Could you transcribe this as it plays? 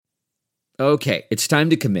Okay, it's time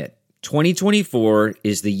to commit. 2024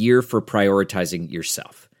 is the year for prioritizing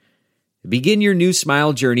yourself. Begin your new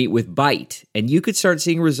smile journey with Byte, and you could start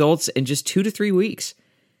seeing results in just 2 to 3 weeks.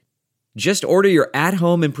 Just order your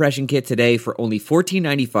at-home impression kit today for only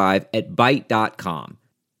 $14.95 at Byte.com.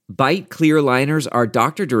 Byte clear liners are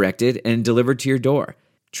doctor-directed and delivered to your door.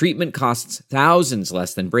 Treatment costs thousands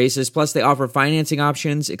less than braces, plus they offer financing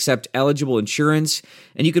options, accept eligible insurance,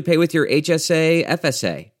 and you could pay with your HSA,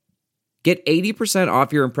 FSA. Get 80%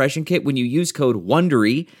 off your impression kit when you use code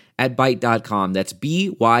WONDERY at Byte.com. That's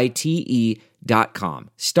BYTE.com.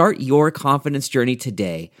 Start your confidence journey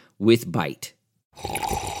today with Byte.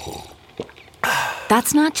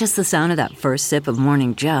 That's not just the sound of that first sip of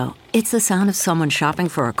Morning Joe. It's the sound of someone shopping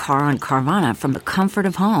for a car on Carvana from the comfort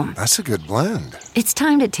of home. That's a good blend. It's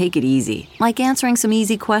time to take it easy, like answering some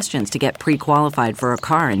easy questions to get pre-qualified for a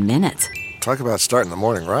car in minutes. Talk about starting the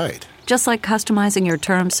morning right. Just like customizing your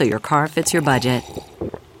terms so your car fits your budget.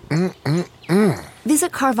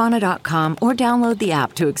 Visit Carvana.com or download the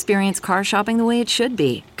app to experience car shopping the way it should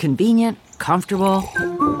be. Convenient, comfortable.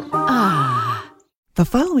 Ah. The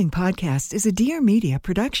following podcast is a Dear Media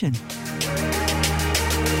production.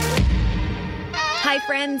 Hi,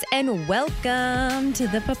 friends, and welcome to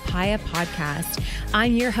the Papaya Podcast.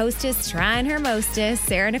 I'm your hostess, trying her mostest,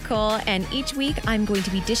 Sarah Nicole, and each week I'm going to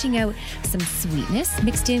be dishing out some sweetness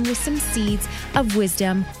mixed in with some seeds of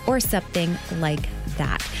wisdom or something like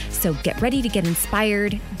that. So get ready to get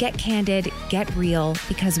inspired, get candid, get real,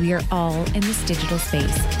 because we are all in this digital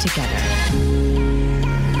space together.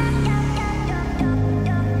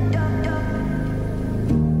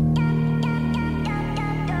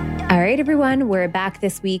 All right, everyone, we're back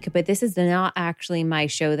this week, but this is not actually my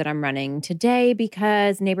show that I'm running today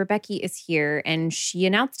because neighbor Becci is here and she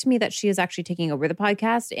announced to me that she is actually taking over the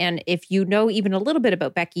podcast. And if you know even a little bit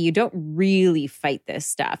about Becci, you don't really fight this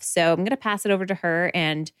stuff. So I'm going to pass it over to her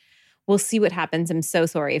and we'll see what happens. I'm so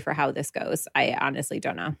sorry for how this goes. I honestly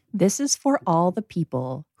don't know. This is for all the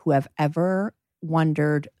people who have ever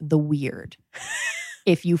wondered the weird.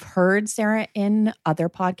 If you've heard Sarah in other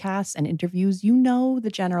podcasts and interviews, you know the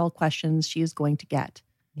general questions she is going to get.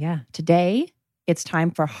 Yeah. Today, it's time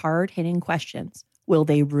for hard-hitting questions. Will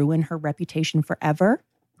they ruin her reputation forever?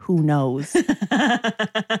 Who knows?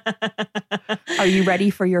 Are you ready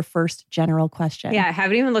for your first general question? Yeah, I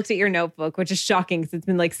haven't even looked at your notebook, which is shocking because it's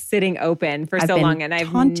been like sitting open for so long, and I've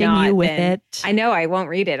taunting not you with been. it. I know I won't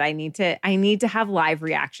read it. I need to have live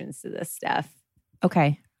reactions to this stuff.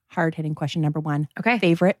 Okay. Hard-hitting question number 1. Okay.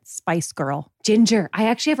 Favorite Spice Girl? Ginger. I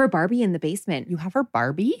actually have her Barbie in the basement. You have her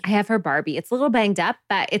Barbie? I have her Barbie. It's a little banged up,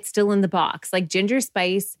 but it's still in the box. Like Ginger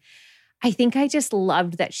Spice, I think I just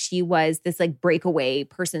loved that she was this like breakaway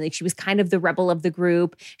person. Like she was kind of the rebel of the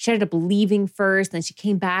group. She ended up leaving first, then she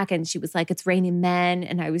came back and she was like, "It's raining men."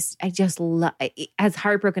 And as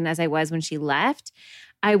heartbroken as I was when she left,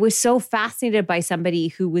 I was so fascinated by somebody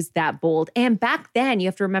who was that bold. And back then, you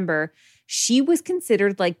have to remember, she was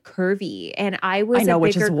considered like curvy, and I was a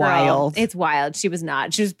which bigger is girl. wild. It's wild. She was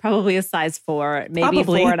not. She was probably a size 4, maybe a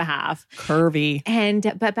 4.5.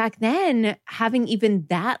 Curvy. But back then, having even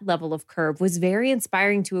that level of curve was very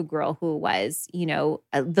inspiring to a girl who was,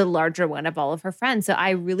 the larger one of all of her friends. So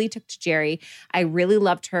I really took to Jerry. I really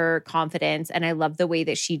loved her confidence, and I loved the way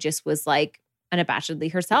that she just was like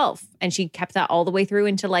unabashedly herself. And she kept that all the way through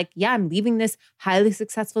into like, yeah, I'm leaving this highly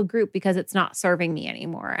successful group because it's not serving me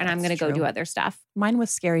anymore. And I'm going to go do other stuff. Mine was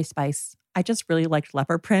Scary Spice. I just really liked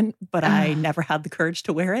leopard print, but I never had the courage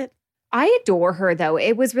to wear it. I adore her though.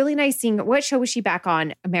 It was really nice seeing, what show was she back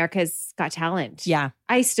on? America's Got Talent. Yeah.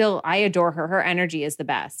 I adore her. Her energy is the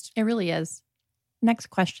best. It really is. Next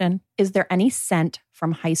question. Is there any scent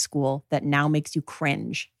from high school that now makes you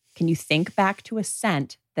cringe? Can you think back to a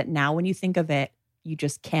scent that now when you think of it, you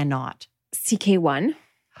just cannot? CK1.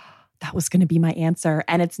 That was going to be my answer.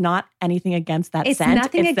 And it's not anything against that it's scent.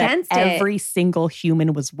 Nothing it's against that it. Every single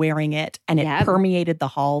human was wearing it and it permeated the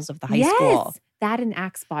halls of the high school. That and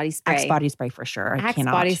Axe body spray. Axe body spray for sure. Axe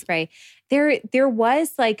body spray. There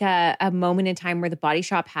was like a moment in time where the Body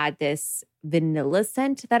Shop had this vanilla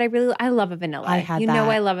scent that I love a vanilla.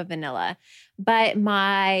 I love a vanilla. But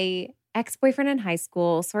my ex-boyfriend in high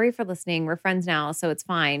school, sorry for listening, we're friends now, so it's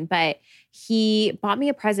fine. But he bought me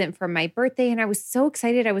a present for my birthday and I was so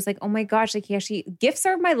excited. I was like, oh my gosh, like gifts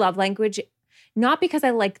are my love language. Not because I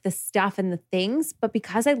like the stuff and the things, but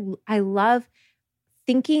because I love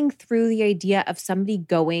thinking through the idea of somebody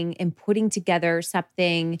going and putting together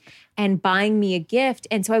something and buying me a gift.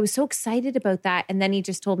 And so I was so excited about that. And then he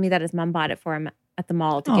just told me that his mom bought it for him at the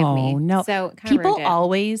mall to give me. No. So people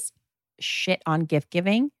always shit on gift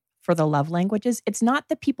giving for the love languages. It's not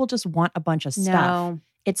that people just want a bunch of stuff. No.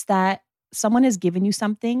 It's that someone has given you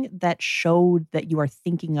something that showed that you are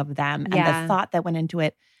thinking of them and the thought that went into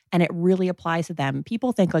it, and it really applies to them.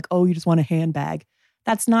 People think like, oh, you just want a handbag.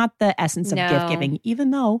 That's not the essence of gift giving,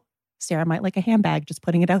 even though Sarah might like a handbag, just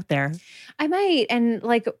putting it out there. I might. And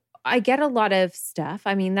like, I get a lot of stuff.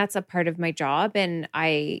 I mean, that's a part of my job. And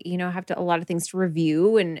I, have a lot of things to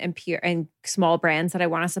review and small brands that I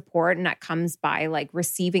want to support. And that comes by like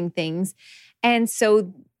receiving things. And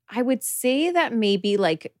so I would say that maybe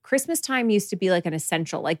like Christmas time used to be like an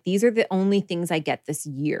essential. Like these are the only things I get this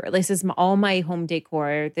year. This is all my home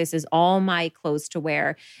decor. This is all my clothes to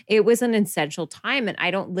wear. It was an essential time and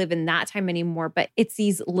I don't live in that time anymore. But it's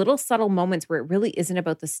these little subtle moments where it really isn't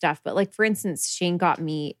about the stuff. But like, for instance, Shane got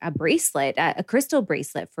me a bracelet, a crystal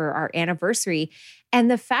bracelet for our anniversary.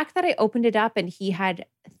 And the fact that I opened it up and he had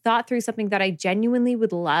thought through something that I genuinely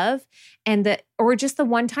would love, or just the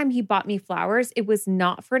one time he bought me flowers, it was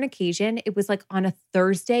not for an occasion. It was like on a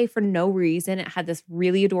Thursday for no reason. It had this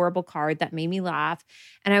really adorable card that made me laugh.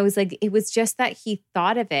 And I was like, it was just that he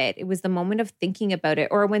thought of it. It was the moment of thinking about it.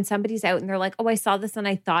 Or when somebody's out and they're like, oh, I saw this and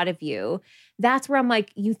I thought of you. That's where I'm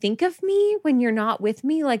like, you think of me when you're not with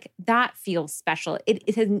me? Like that feels special.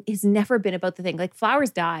 It has never been about the thing. Like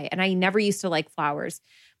flowers die and I never used to like flowers.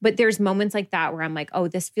 But there's moments like that where I'm like, oh,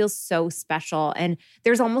 this feels so special. And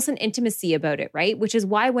there's almost an intimacy about it, right? Which is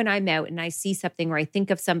why when I'm out and I see something or I think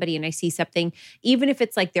of somebody and I see something, even if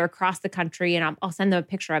it's like they're across the country and I'll send them a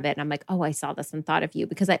picture of it and I'm like, oh, I saw this and thought of you.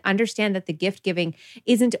 Because I understand that the gift giving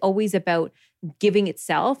isn't always about giving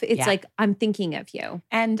itself. It's like, I'm thinking of you.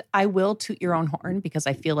 And I will toot your own horn because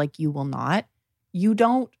I feel like you will not. You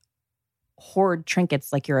don't hoard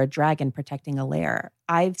trinkets like you're a dragon protecting a lair.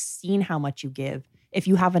 I've seen how much you give. If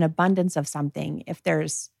you have an abundance of something, if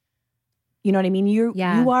there's, you know what I mean? You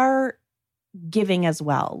are giving as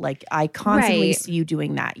well. Like I constantly see you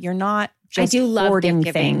doing that. You're not just hoarding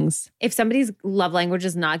things. If somebody's love language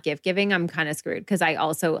is not gift giving, I'm kind of screwed because I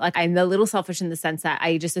also I'm a little selfish in the sense that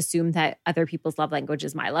I just assume that other people's love language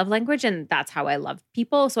is my love language and that's how I love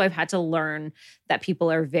people. So I've had to learn that people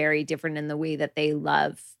are very different in the way that they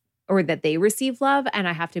love or that they receive love, and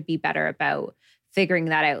I have to be better about figuring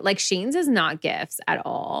that out. Like Shane's is not gifts at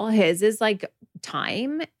all. His is like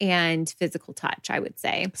time and physical touch, I would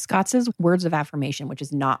say. Scott's is words of affirmation, which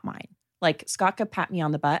is not mine. Like Scott could pat me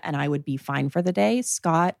on the butt and I would be fine for the day.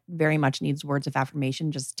 Scott very much needs words of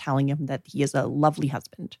affirmation, just telling him that he is a lovely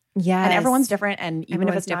husband. Yeah. And everyone's different. And even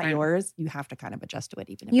if it's not yours, you have to kind of adjust to it.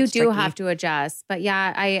 Even if you it's do tricky. have to adjust. But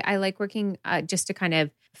yeah, I like working just to kind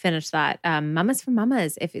of finish that. Mamas for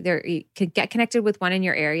Mamas. If you could get connected with one in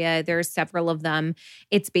your area, there's several of them.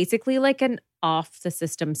 It's basically like an off the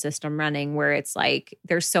system running where it's like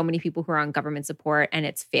there's so many people who are on government support and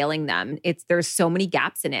it's failing them. There's so many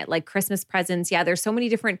gaps in it, like Christmas presents. Yeah, there's so many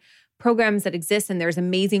different programs that exist and there's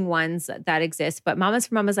amazing ones that exist. But Mamas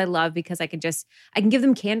for Mamas I love because I can give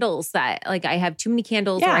them candles that like I have too many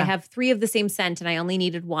candles or I have 3 of the same scent and I only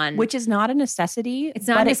needed 1. Which is not a necessity. It's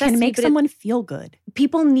not a necessity, it can make someone feel good.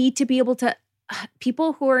 People need to be able to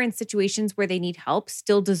people who are in situations where they need help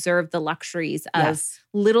still deserve the luxuries of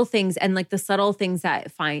little things and like the subtle things that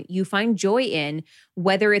you find joy in,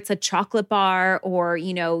 whether it's a chocolate bar or,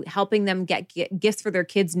 helping them get gifts for their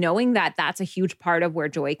kids, knowing that that's a huge part of where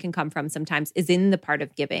joy can come from sometimes is in the part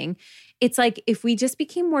of giving. It's like if we just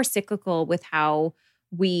became more cyclical with how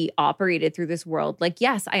we operated through this world. Like,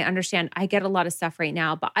 yes, I understand. I get a lot of stuff right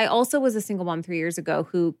now, but I also was a single mom 3 years ago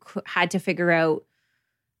who had to figure out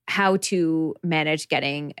how to manage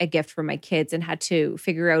getting a gift for my kids and had to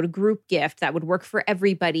figure out a group gift that would work for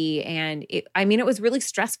everybody. And it was really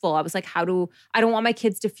stressful. I was like, I don't want my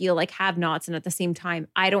kids to feel like have-nots. And at the same time,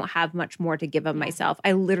 I don't have much more to give of myself.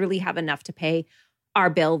 I literally have enough to pay our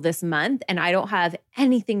bill this month and I don't have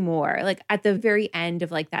anything more. Like at the very end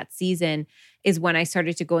of like that season is when I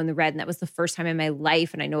started to go in the red. And that was the first time in my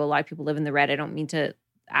life. And I know a lot of people live in the red. I don't mean to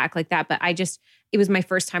act like that, but it was my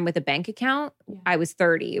first time with a bank account. Yeah. I was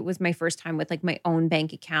 30. It was my first time with like my own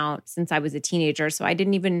bank account since I was a teenager. So I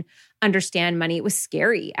didn't even understand money. It was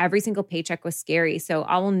scary. Every single paycheck was scary. So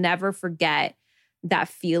I will never forget that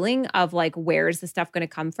feeling of like, where is the stuff going to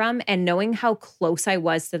come from? And knowing how close I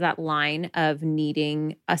was to that line of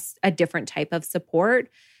needing a different type of support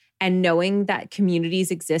and knowing that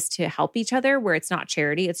communities exist to help each other where it's not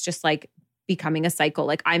charity. It's just like becoming a cycle.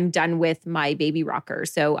 Like I'm done with my baby rocker.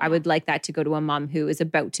 So I would like that to go to a mom who is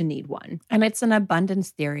about to need one. And it's an abundance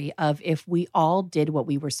theory of if we all did what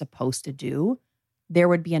we were supposed to do, there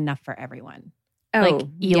would be enough for everyone. Like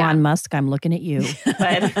Elon Musk, I'm looking at you.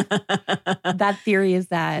 But that theory is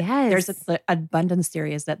that there's an abundance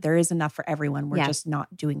theory is that there is enough for everyone. We're just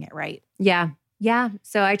not doing it right. Yeah. Yeah.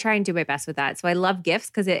 So I try and do my best with that. So I love gifts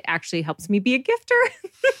because it actually helps me be a gifter.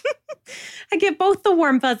 I get both the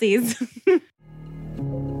warm fuzzies.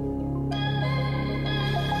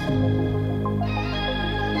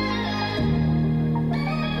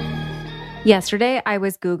 Yesterday, I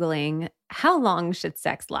was Googling, how long should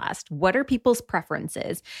sex last? What are people's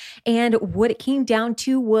preferences? And what it came down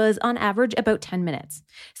to was, on average, about 10 minutes.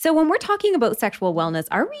 So when we're talking about sexual wellness,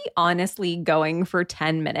 are we honestly going for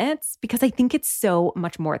 10 minutes? Because I think it's so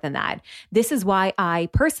much more than that. This is why I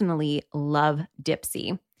personally love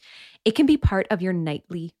Dipsy. It can be part of your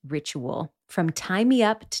nightly ritual. From tie me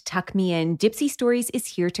up to tuck me in, Dipsy Stories is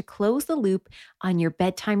here to close the loop on your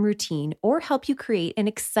bedtime routine or help you create an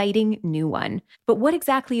exciting new one. But what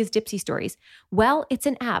exactly is Dipsy Stories? Well, it's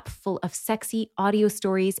an app full of sexy audio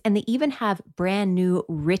stories, and they even have brand new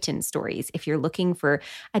written stories if you're looking for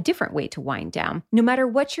a different way to wind down. No matter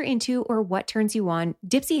what you're into or what turns you on,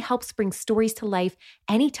 Dipsy helps bring stories to life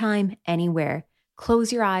anytime, anywhere.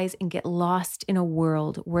 Close your eyes and get lost in a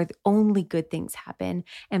world where only good things happen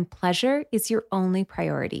and pleasure is your only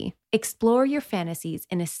priority. Explore your fantasies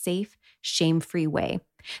in a safe, shame-free way.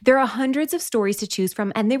 There are hundreds of stories to choose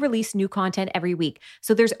from, and they release new content every week.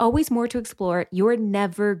 So there's always more to explore. You're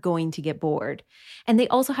never going to get bored. And they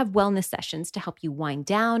also have wellness sessions to help you wind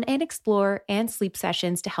down and explore, and sleep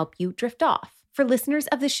sessions to help you drift off. For listeners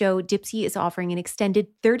of the show, Dipsy is offering an extended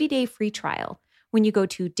 30-day free trial when you go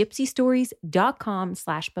to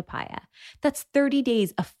dipsystories.com/papaya. That's 30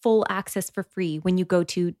 days of full access for free when you go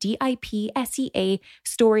to DIPSEA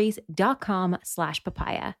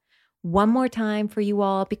stories.com/papaya. One more time for you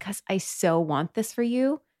all, because I so want this for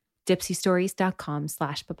you.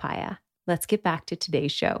 dipsystories.com/papaya. Let's get back to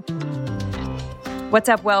today's show. What's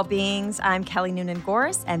up, well-beings? I'm Kelly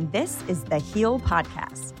Noonan-Goris, and this is the Heal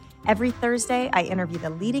Podcast. Every Thursday, I interview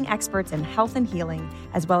the leading experts in health and healing,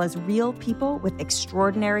 as well as real people with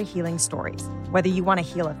extraordinary healing stories. Whether you want to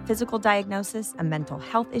heal a physical diagnosis, a mental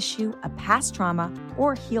health issue, a past trauma,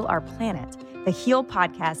 or heal our planet, the Heal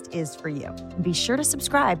Podcast is for you. And be sure to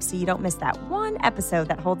subscribe so you don't miss that one episode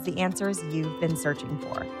that holds the answers you've been searching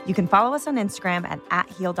for. You can follow us on Instagram at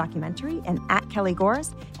 @HealDocumentary and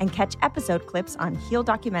 @KellyGoris, and catch episode clips on Heal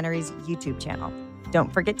Documentary's YouTube channel.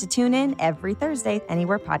 Don't forget to tune in every Thursday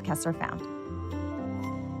anywhere podcasts are found.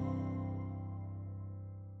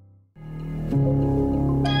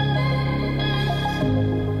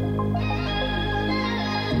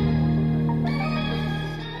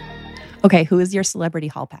 Okay, who is your celebrity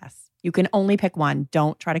hall pass? You can only pick one.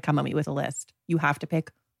 Don't try to come at me with a list. You have to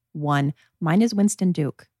pick one. Mine is Winston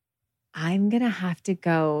Duke. I'm going to have to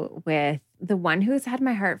go with the one who's had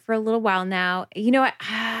my heart for a little while now. You know what?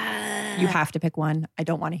 You have to pick one. I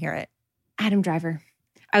don't want to hear it. Adam Driver.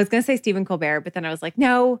 I was going to say Stephen Colbert, but then I was like,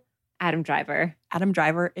 no, Adam Driver. Adam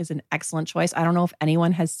Driver is an excellent choice. I don't know if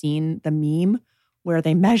anyone has seen the meme where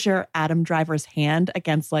they measure Adam Driver's hand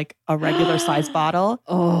against like a regular size bottle.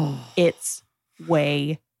 Oh, it's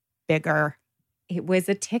way bigger. It was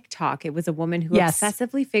a TikTok. It was a woman who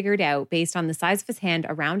obsessively figured out, based on the size of his hand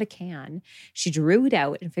around a can, she drew it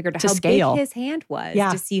out and figured out how big his hand was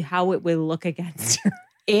to see how it would look against her.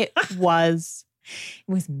 It was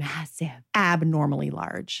massive. Abnormally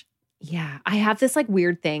large. Yeah. I have this like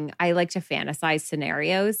weird thing. I like to fantasize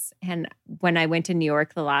scenarios. And when I went to New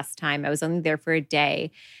York the last time, I was only there for a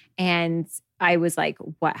day. And I was like,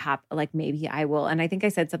 what happened? Like, maybe I will. And I think I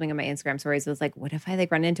said something on my Instagram stories. I was like, what if I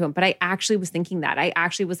like run into him? But I actually was thinking that. I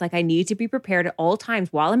actually was like, I need to be prepared at all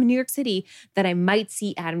times while I'm in New York City that I might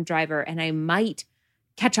see Adam Driver and I might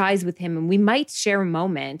catch eyes with him and we might share a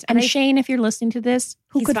moment. And Shane, if you're listening to this,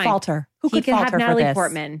 who could falter? Who could falter have Natalie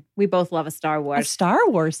Portman. We both love a Star Wars. A Star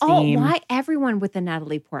Wars theme. Oh, why everyone with the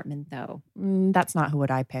Natalie Portman though? That's not who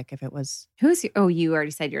would I pick if it was. Who's your, you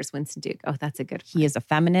already said yours, Winston Duke. Oh, that's a good one. He is a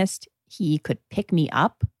feminist. He could pick me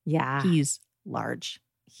up. Yeah. He's large.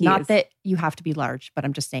 Not that you have to be large, but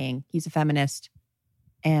I'm just saying he's a feminist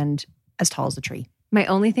and as tall as a tree. My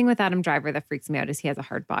only thing with Adam Driver that freaks me out is he has a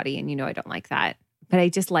hard body, and you know I don't like that. But I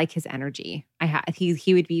just like his energy.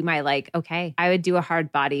 He would be my like, okay, I would do a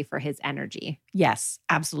hard body for his energy. Yes,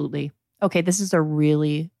 absolutely. Okay, this is a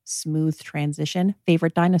really smooth transition.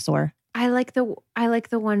 Favorite dinosaur? I like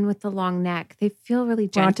the one with the long neck. They feel really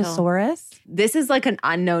gentle. Brontosaurus? This is like an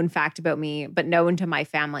unknown fact about me, but known to my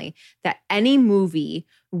family, that any movie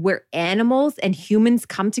where animals and humans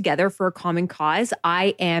come together for a common cause,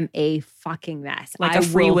 I am a fucking mess. Like a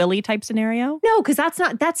Free Willy type scenario? No, because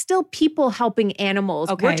that's still people helping animals.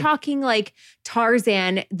 Okay. We're talking like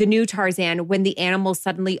Tarzan, the new Tarzan, when the animals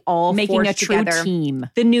suddenly all making a true together. team.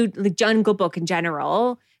 The new Jungle Book in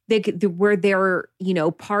general. where they're,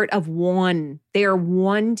 part of one. They are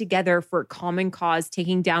one together for a common cause,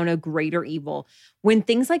 taking down a greater evil. When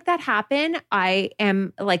things like that happen, I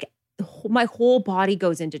am like, my whole body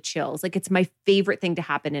goes into chills. Like, it's my favorite thing to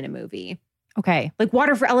happen in a movie. Okay. Like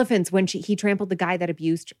Water for Elephants, when he trampled the guy that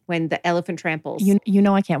abused, when the elephant tramples.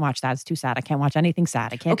 I can't watch that. It's too sad. I can't watch anything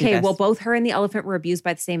sad. I can't do this. Well, both her and the elephant were abused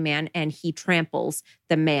by the same man, and he tramples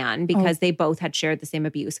the man because they both had shared the same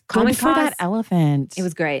abuse. Good for that elephant. It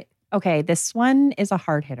was great. Okay, this one is a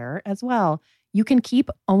hard hitter as well. You can keep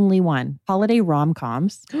only one. Holiday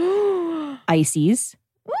rom-coms, Ices,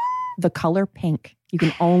 The Color Pink. You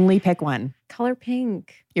can only pick one. Color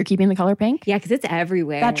Pink. You're keeping The Color Pink? Yeah, because it's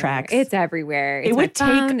everywhere. That tracks. It's everywhere. It's it would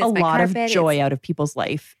take a lot carpet, of joy out of people's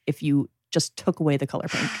life if you just took away The Color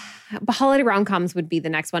Pink. But holiday rom-coms would be the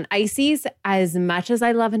next one. Ices, as much as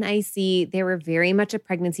I love an icy, they were very much a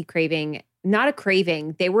pregnancy craving. Not a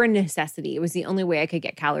craving. They were a necessity. It was the only way I could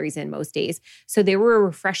get calories in most days. So they were a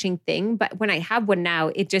refreshing thing. But when I have one now,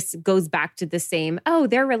 it just goes back to the same,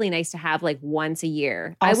 they're really nice to have like once a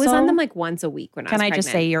year. Also, I was on them like once a week when I was pregnant. Can I just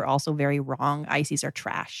say you're also very wrong? Ices are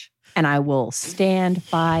trash. And I will stand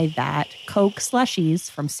by that. Coke slushies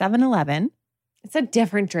from 7-Eleven. It's a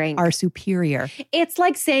different drink. Are superior. It's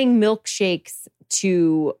like saying milkshakes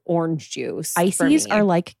to orange juice. Ices are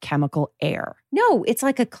like chemical air. No, it's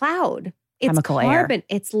like a cloud. It's chemical carbon. Air.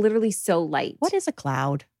 It's literally so light. What is a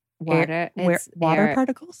cloud? Water. Water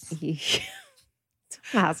particles?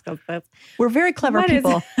 Ask us this. We're very clever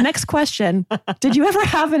people. Next question. Did you ever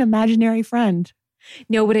have an imaginary friend?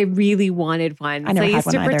 No, but I really wanted one. I never I used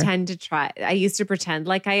had to one either. pretend to try. I used to pretend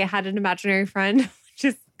like I had an imaginary friend,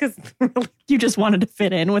 just because you just wanted to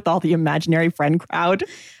fit in with all the imaginary friend crowd.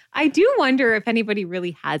 I do wonder if anybody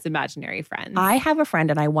really has imaginary friends. I have a friend,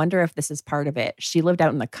 and I wonder if this is part of it. She lived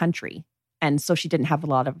out in the country, and so she didn't have a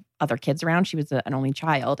lot of other kids around. She was an only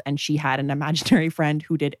child, and she had an imaginary friend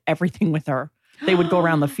who did everything with her. They would go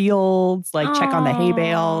around the fields, like check on the hay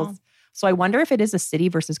bales. So I wonder if it is a city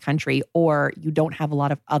versus country, or you don't have a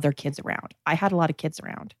lot of other kids around. I had a lot of kids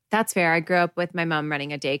around. That's fair. I grew up with my mom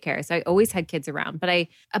running a daycare, so I always had kids around. But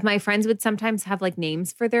my friends would sometimes have like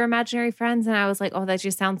names for their imaginary friends, and I was like, oh, that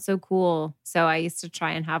just sounds so cool. So I used to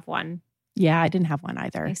try and have one. Yeah, I didn't have one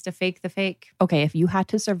either. I used to fake the fake. Okay, if you had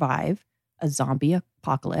to survive a zombie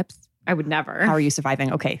apocalypse, I would never. How are you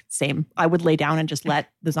surviving? Okay, same. I would lay down and just let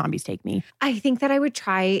the zombies take me. I think that I would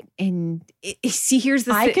try and see, here's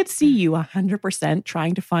the I could see you 100%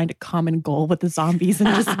 trying to find a common goal with the zombies and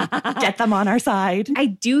just get them on our side. I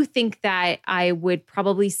do think that I would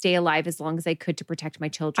probably stay alive as long as I could to protect my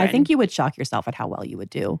children. I think you would shock yourself at how well you would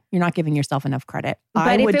do. You're not giving yourself enough credit.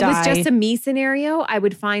 But if it was just a me scenario, I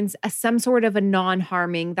would find some sort of a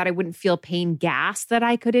non-harming that I wouldn't feel pain gas that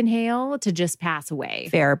I could inhale to just pass away.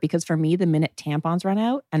 Fair, because for me, the minute tampons run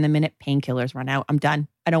out and the minute painkillers run out, I'm done.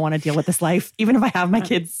 I don't want to deal with this life, even if I have my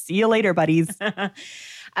kids. See you later, buddies.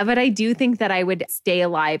 But I do think that I would stay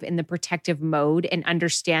alive in the protective mode and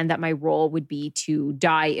understand that my role would be to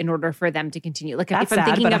die in order for them to continue. Like That's if I'm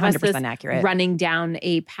thinking sad, of us but 100% as accurate. running down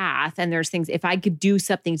a path and there's things, if I could do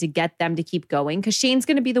something to get them to keep going, because Shane's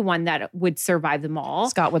going to be the one that would survive them all.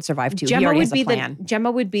 Scott would survive too. Gemma he already would has be a plan.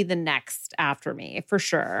 Gemma would be the next after me for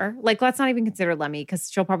sure. Like, let's not even consider Lemmy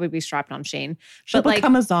because she'll probably be strapped on Shane. She'll but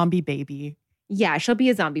become a zombie baby. Yeah, she'll be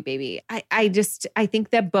a zombie baby. I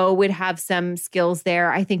think that Bo would have some skills there.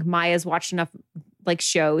 I think Maya's watched enough like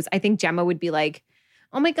shows. I think Gemma would be like,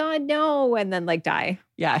 oh my God, no. And then like die.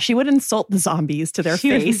 Yeah, she would insult the zombies to their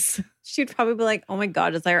face. She'd probably be like, oh my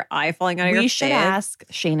God, is there eye falling out of your face? We should ask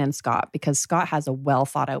Shane and Scott because Scott has a well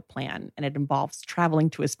thought out plan and it involves traveling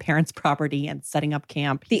to his parents' property and setting up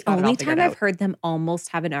camp. The only time I've heard them almost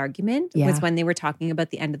have an argument was when they were talking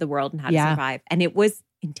about the end of the world and how to survive. And it was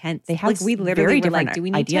intense. They had we literally very were different like,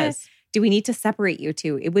 do we need to separate you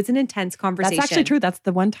two? It was an intense conversation. That's actually true. That's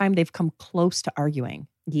the one time they've come close to arguing.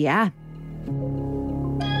 Yeah.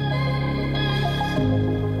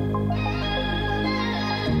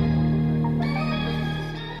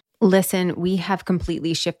 Listen, we have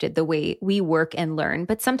completely shifted the way we work and learn,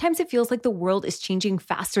 but sometimes it feels like the world is changing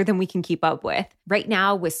faster than we can keep up with. Right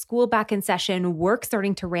now, with school back in session, work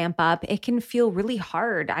starting to ramp up, it can feel really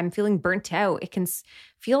hard. I'm feeling burnt out. It can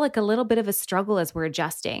feel like a little bit of a struggle as we're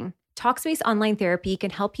adjusting. Talkspace Online Therapy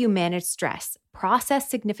can help you manage stress,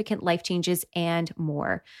 process significant life changes, and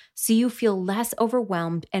more, so you feel less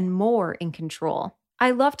overwhelmed and more in control. I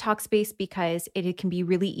love Talkspace because it can be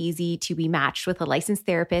really easy to be matched with a licensed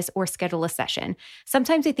therapist or schedule a session.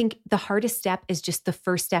 Sometimes I think the hardest step is just the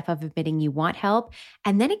first step of admitting you want help,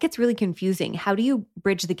 and then it gets really confusing. How do you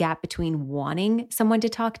bridge the gap between wanting someone to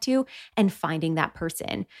talk to and finding that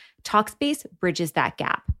person? Talkspace bridges that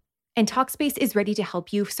gap. And Talkspace is ready to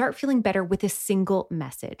help you start feeling better with a single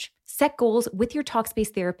message. Set goals with your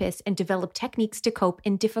Talkspace therapist and develop techniques to cope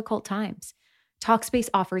in difficult times. Talkspace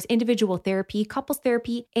offers individual therapy, couples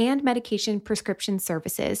therapy, and medication prescription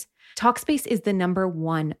services. Talkspace is the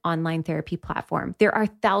 #1 online therapy platform. There are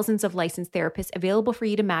thousands of licensed therapists available for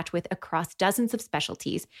you to match with across dozens of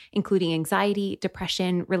specialties, including anxiety,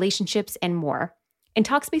 depression, relationships, and more. And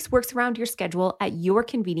Talkspace works around your schedule at your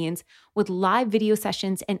convenience with live video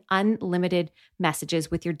sessions and unlimited messages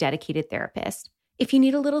with your dedicated therapist. If you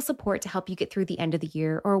need a little support to help you get through the end of the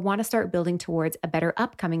year or want to start building towards a better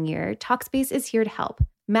upcoming year, Talkspace is here to help.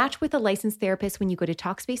 Match with a licensed therapist when you go to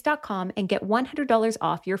Talkspace.com and get $100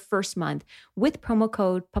 off your first month with promo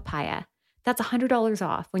code PAPAYA. That's $100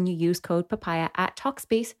 off when you use code PAPAYA at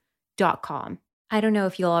Talkspace.com. I don't know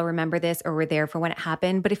if you all remember this or were there for when it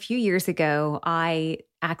happened, but a few years ago, I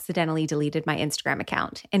accidentally deleted my Instagram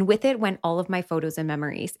account. And with it went all of my photos and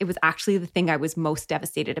memories. It was actually the thing I was most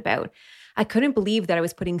devastated about. I couldn't believe that I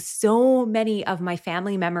was putting so many of my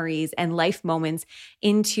family memories and life moments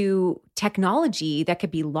into technology that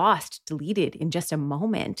could be lost, deleted in just a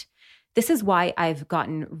moment. This is why I've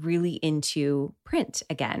gotten really into print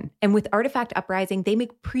again. And with Artifact Uprising, they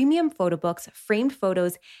make premium photo books, framed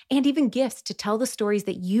photos, and even gifts to tell the stories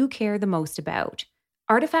that you care the most about.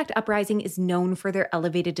 Artifact Uprising is known for their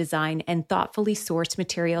elevated design and thoughtfully sourced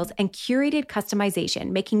materials and curated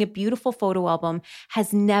customization. Making a beautiful photo album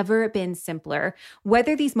has never been simpler.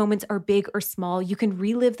 Whether these moments are big or small, you can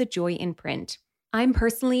relive the joy in print. I'm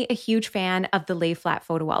personally a huge fan of the lay flat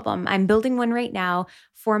photo album. I'm building one right now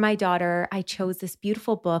for my daughter. I chose this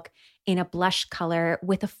beautiful book in a blush color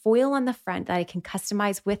with a foil on the front that I can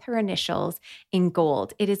customize with her initials in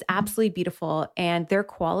gold. It is absolutely beautiful and their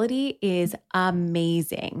quality is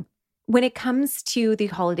amazing. When it comes to the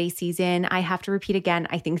holiday season, I have to repeat again,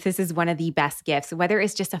 I think this is one of the best gifts, whether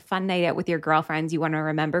it's just a fun night out with your girlfriends you want to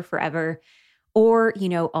remember forever, or,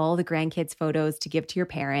 all the grandkids' photos to give to your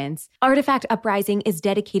parents. Artifact Uprising is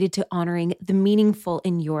dedicated to honoring the meaningful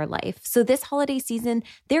in your life. So this holiday season,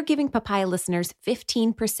 they're giving Papaya listeners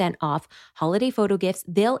 15% off holiday photo gifts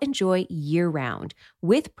they'll enjoy year-round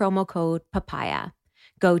with promo code PAPAYA.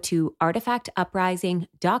 Go to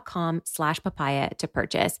artifactuprising.com/papaya to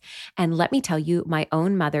purchase. And let me tell you, my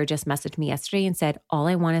own mother just messaged me yesterday and said, all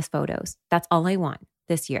I want is photos. That's all I want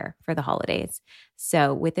this year for the holidays.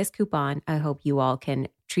 So with this coupon, I hope you all can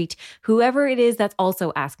treat whoever it is that's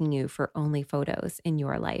also asking you for only photos in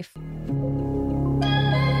your life.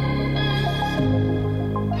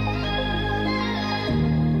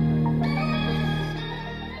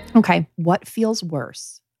 Okay, what feels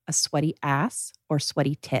worse, a sweaty ass or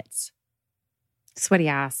sweaty tits? Sweaty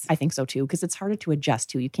ass. I think so too, because it's harder to adjust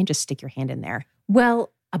to. You can't just stick your hand in there.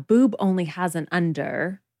 Well, a boob only has an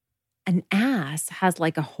under. An ass has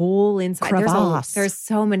like a whole inside. Crevasse. There's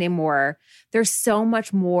so many more. There's so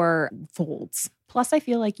much more folds. Plus, I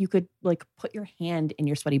feel like you could put your hand in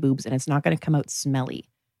your sweaty boobs and it's not going to come out smelly.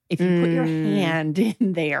 If you put your hand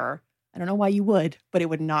in there, I don't know why you would, but it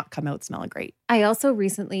would not come out smelling great. I also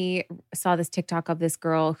recently saw this TikTok of this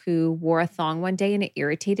girl who wore a thong one day and it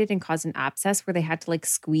irritated and caused an abscess where they had to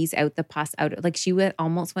squeeze out the pus out. Like she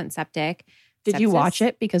almost went septic. Did you watch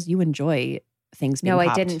it? Because you enjoy things being No,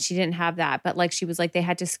 popped. I didn't. She didn't have that. But she was like, they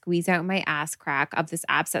had to squeeze out my ass crack of this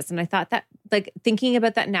abscess. And I thought that, thinking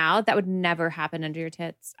about that now, that would never happen under your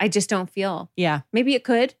tits. I just don't feel. Yeah. Maybe it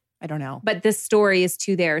could. I don't know. But this story is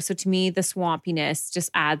too there. So to me, the swampiness just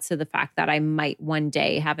adds to the fact that I might one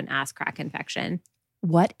day have an ass crack infection.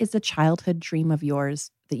 What is a childhood dream of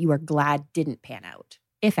yours that you are glad didn't pan out,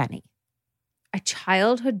 if any? A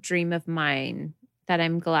childhood dream of mine that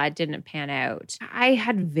I'm glad didn't pan out. I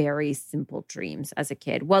had very simple dreams as a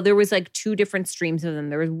kid. Well, there was 2 different streams of them.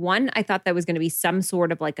 There was one I thought that was going to be some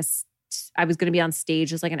sort of I was going to be on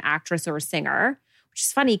stage as an actress or a singer, which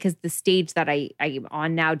is funny because the stage that I'm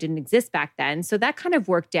on now didn't exist back then. So that kind of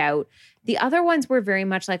worked out. The other ones were very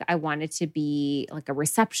much I wanted to be a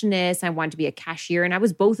receptionist. I wanted to be a cashier. And I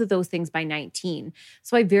was both of those things by 19.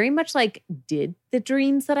 So I very much did the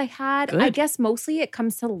dreams that I had. Good. I guess mostly it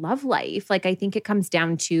comes to love life. I think it comes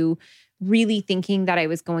down to really thinking that I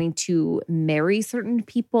was going to marry certain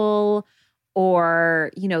people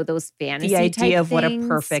or, those fantasy type The idea of what a things.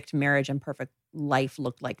 perfect marriage and perfect life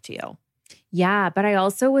looked like to you. Yeah, but I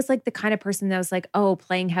also was the kind of person that was oh,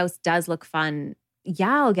 playing house does look fun.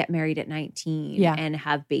 Yeah, I'll get married at 19 and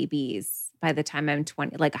have babies by the time I'm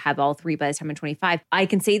 20, have all 3 by the time I'm 25. I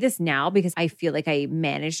can say this now because I feel like I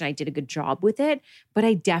managed and I did a good job with it, but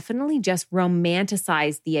I definitely just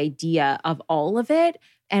romanticized the idea of all of it.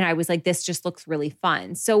 And I was this just looks really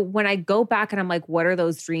fun. So when I go back and I'm what are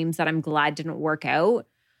those dreams that I'm glad didn't work out?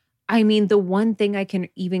 I mean, the one thing I can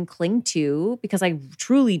even cling to, because I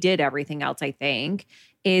truly did everything else, I think,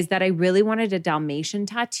 is that I really wanted a Dalmatian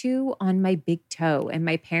tattoo on my big toe. And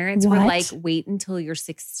my parents were like, wait until you're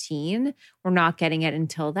 16. We're not getting it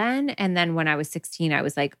until then. And then when I was 16, I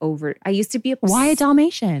was like I used to be Why a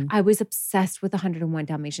Dalmatian? I was obsessed with 101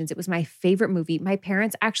 Dalmatians. It was my favorite movie. My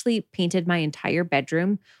parents actually painted my entire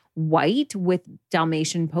bedroom white with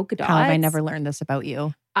Dalmatian polka dots. How have I never learned this about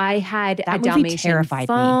you? I had that a Dalmatian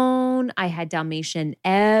phone. I had Dalmatian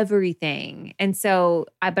everything. And so,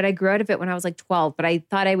 but I grew out of it when I was like 12, but I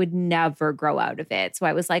thought I would never grow out of it. So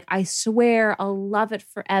I was like, I swear I'll love it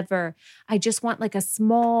forever. I just want like a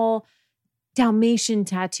small Dalmatian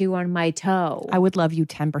tattoo on my toe. I would love you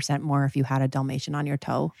 10% more if you had a Dalmatian on your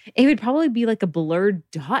toe. It would probably be like a blurred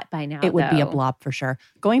dot by now. It would be a blob for sure.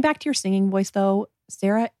 Going back to your singing voice though,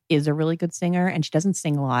 Sarah is a really good singer and she doesn't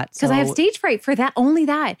sing a lot. Because I have stage fright for that, only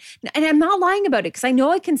that. And I'm not lying about it because I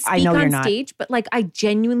know I can speak on stage, but like I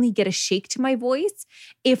genuinely get a shake to my voice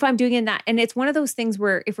if I'm doing that. And it's one of those things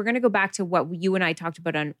where if we're going to go back to what you and I talked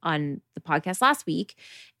about on the podcast last week,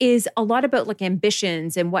 is a lot about like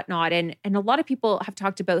ambitions and whatnot. And a lot of people have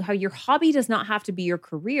talked about how your hobby does not have to be your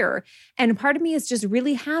career. And part of me is just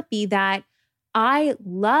really happy that I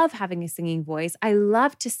love having a singing voice. I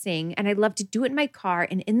love to sing and I love to do it in my car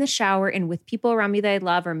and in the shower and with people around me that I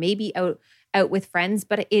love, or maybe out with friends,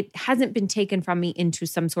 but it hasn't been taken from me into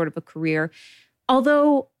some sort of a career.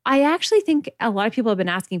 Although I actually think a lot of people have been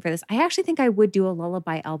asking for this. I actually think I would do a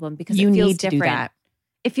lullaby album because it feels different. Do that.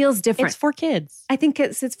 It feels different. It's for kids. I think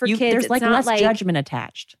it's for kids. There's it's like not less judgment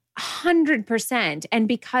attached. 100%. And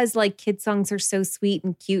because like kid songs are so sweet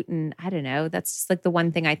and cute, and I don't know, that's just like the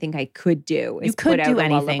one thing I think I could do. Is you could put do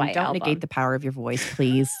out anything. Don't album. Negate the power of your voice,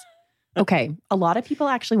 please. Okay. A lot of people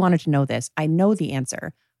actually wanted to know this. I know the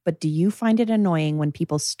answer, but do you find it annoying when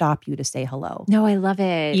people stop you to say hello? No, I love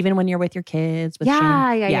it. Even when you're with your kids? With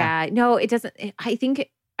Yeah. No, it doesn't. I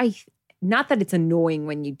think not that it's annoying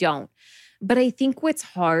when you don't. But I think what's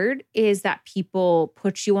hard is that people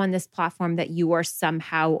put you on this platform that you are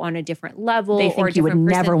somehow on a different level. They think or you would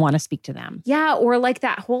never want to speak to them. Yeah. Or like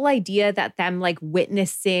that whole idea that them like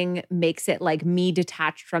witnessing makes it like me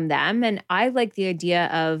detached from them. And I like the idea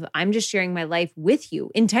of I'm just sharing my life with you,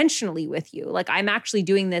 intentionally with you. Like I'm actually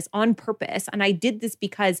doing this on purpose. And I did this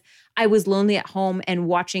because I was lonely at home and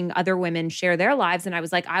watching other women share their lives. And I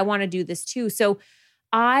was like, I want to do this too. So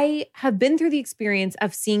I have been through the experience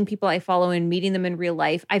of seeing people I follow and meeting them in real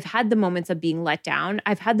life. I've had the moments of being let down.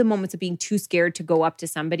 I've had the moments of being too scared to go up to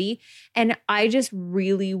somebody. And I just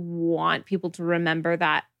really want people to remember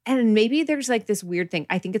that. And maybe there's like this weird thing.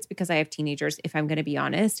 I think it's because I have teenagers, if I'm going to be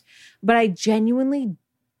honest. But I genuinely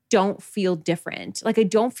don't feel different. Like I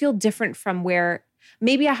don't feel different from where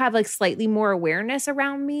maybe I have like slightly more awareness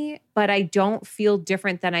around me, but I don't feel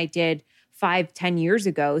different than I did 5-10 years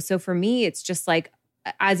ago. So for me, it's just like,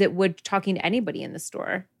 as it would talking to anybody in the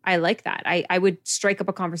store. I like that. I would strike up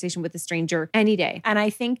a conversation with a stranger any day. And I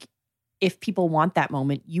think if people want that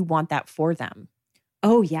moment, you want that for them.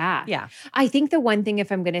 Oh, yeah. Yeah. I think the one thing,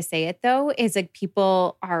 if I'm going to say it though, is like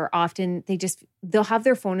people are often, they'll have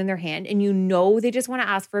their phone in their hand and they just want to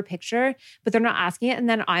ask for a picture, but they're not asking it. And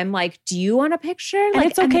then I'm like, do you want a picture? And like,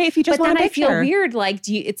 it's okay if you just want a picture. But then I feel weird. Like,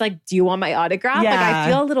 do you want my autograph? Yeah. Like I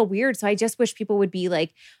feel a little weird. So I just wish people would be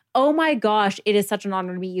like, oh my gosh, it is such an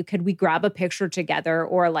honor to meet you. Could we grab a picture together?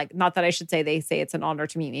 Or like, not that I should say they say it's an honor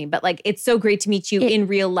to meet me, but like, it's so great to meet you in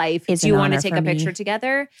real life. Do you want to take a picture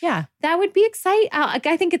together? Yeah. That would be exciting.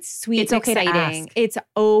 I think it's sweet. It's okay exciting. to ask. It's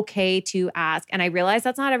okay to ask. And I realize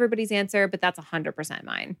that's not everybody's answer, but that's 100%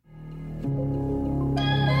 mine.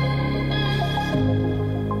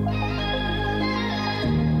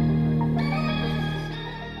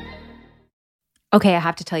 Okay, I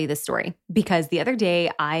have to tell you this story because the other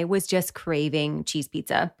day I was just craving cheese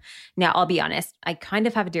pizza. Now, I'll be honest, I kind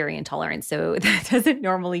of have a dairy intolerance, so that doesn't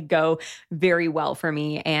normally go very well for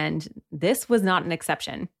me. And this was not an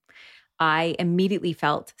exception. I immediately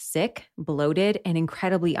felt sick, bloated, and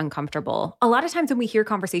incredibly uncomfortable. A lot of times when we hear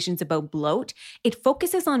conversations about bloat, it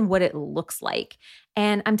focuses on what it looks like.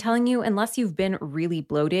 And I'm telling you, unless you've been really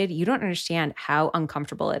bloated, you don't understand how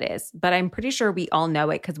uncomfortable it is. But I'm pretty sure we all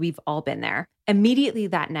know it because we've all been there. Immediately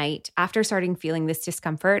that night, after starting feeling this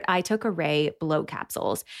discomfort, I took Array bloat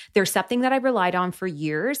capsules. They're something that I relied on for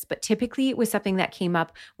years, but typically it was something that came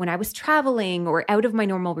up when I was traveling or out of my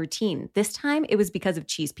normal routine. This time it was because of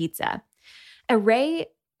cheese pizza. Array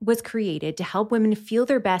was created to help women feel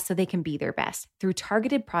their best so they can be their best through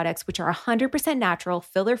targeted products which are 100% natural,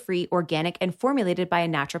 filler-free, organic, and formulated by a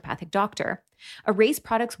naturopathic doctor. Array's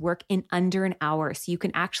products work in under an hour, so you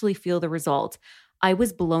can actually feel the results. I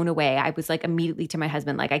was blown away. I was like immediately to my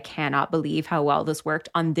husband, like, I cannot believe how well this worked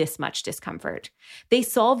on this much discomfort. They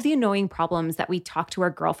solve the annoying problems that we talk to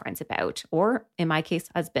our girlfriends about, or in my case,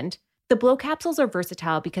 husband. The Blow capsules are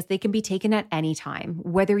versatile because they can be taken at any time.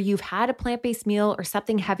 Whether you've had a plant-based meal or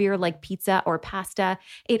something heavier like pizza or pasta,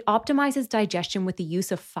 it optimizes digestion with the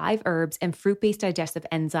use of 5 herbs and fruit-based digestive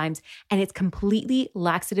enzymes, and it's completely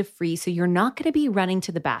laxative-free, so you're not going to be running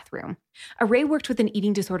to the bathroom. Array worked with an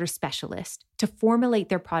eating disorder specialist to formulate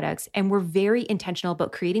their products, and were very intentional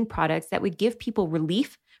about creating products that would give people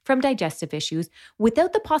relief from digestive issues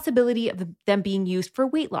without the possibility of them being used for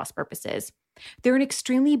weight loss purposes. They're an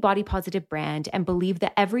extremely body positive brand and believe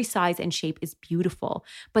that every size and shape is beautiful,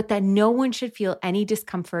 but that no one should feel any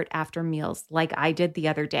discomfort after meals like I did the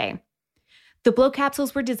other day. The Blow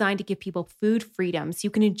capsules were designed to give people food freedom so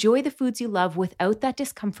you can enjoy the foods you love without that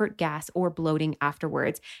discomfort, gas, or bloating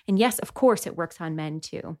afterwards. And yes, of course, it works on men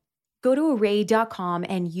too. Go to array.com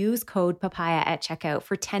and use code PAPAYA at checkout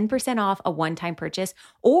for 10% off a one-time purchase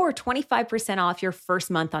or 25% off your first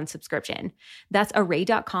month on subscription. That's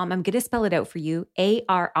array.com. I'm going to spell it out for you,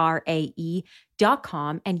 ARRAE.com,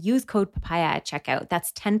 and use code PAPAYA at checkout.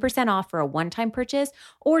 That's 10% off for a one-time purchase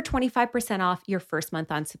or 25% off your first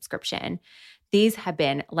month on subscription. These have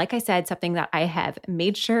been, like I said, something that I have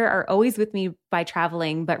made sure are always with me by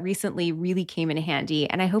traveling, but recently really came in handy.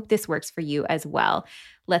 And I hope this works for you as well.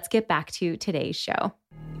 Let's get back to today's show.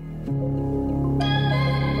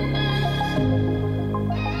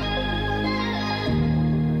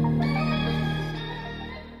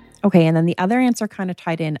 Okay, and then the other answer kind of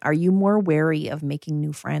tied in. Are you more wary of making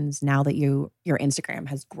new friends now that your Instagram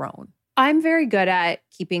has grown? I'm very good at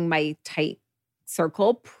keeping my tight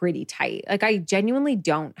circle pretty tight. Like, I genuinely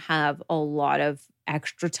don't have a lot of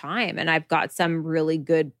extra time, and I've got some really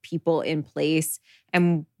good people in place,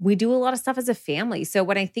 and we do a lot of stuff as a family. So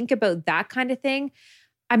when I think about that kind of thing,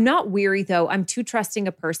 I'm not weary though. I'm too trusting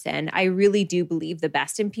a person. I really do believe the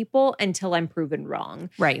best in people until I'm proven wrong.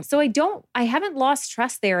 Right. So I haven't lost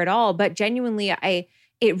trust there at all, but genuinely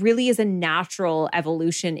it really is a natural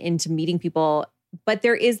evolution into meeting people. But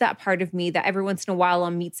there is that part of me that every once in a while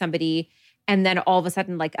I'll meet somebody and then all of a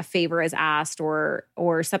sudden like a favor is asked or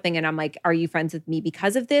something. And I'm like, are you friends with me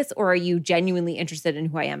because of this? Or are you genuinely interested in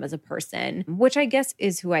who I am as a person? Which I guess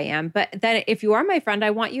is who I am. But then if you are my friend, I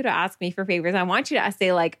want you to ask me for favors. I want you to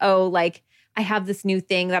say like, oh, like I have this new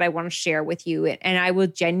thing that I want to share with you. And I will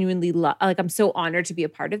genuinely I'm so honored to be a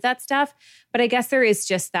part of that stuff. But I guess there's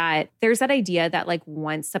that idea that like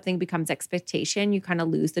once something becomes expectation, you kind of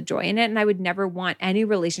lose the joy in it. And I would never want any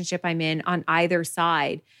relationship I'm in on either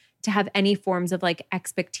side to have any forms of like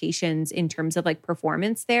expectations in terms of like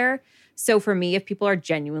performance there. So for me, if people are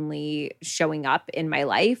genuinely showing up in my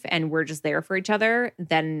life and we're just there for each other,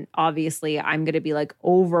 then obviously I'm going to be like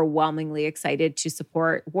overwhelmingly excited to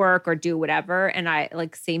support work or do whatever. And I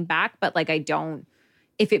like same back, but like I don't,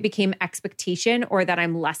 if it became expectation or that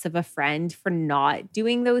I'm less of a friend for not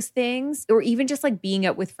doing those things, or even just like being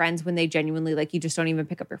out with friends when they genuinely like, you just don't even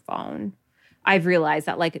pick up your phone. I've realized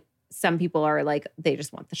that like, some people are like, they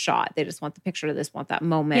just want the shot. They just want the picture. They just want that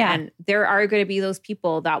moment. Yeah. And there are going to be those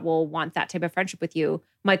people that will want that type of friendship with you.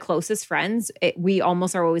 My closest friends, we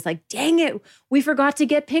almost are always like, dang it, we forgot to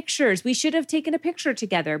get pictures. We should have taken a picture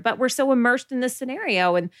together, but we're so immersed in this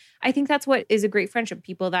scenario. And I think that's what is a great friendship.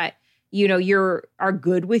 People that, you know, are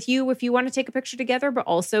good with you if you want to take a picture together, but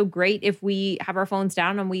also great if we have our phones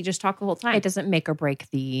down and we just talk the whole time. It doesn't make or break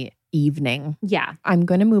the evening. Yeah. I'm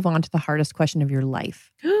going to move on to the hardest question of your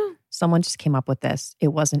life. Someone just came up with this. It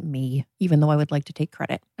wasn't me, even though I would like to take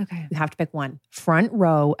credit. Okay. You have to pick one. Front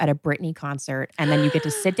row at a Britney concert, and then you get to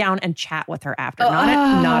sit down and chat with her after.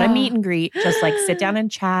 Not a meet and greet. Just like sit down and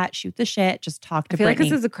chat, shoot the shit, just talk to Britney. I feel like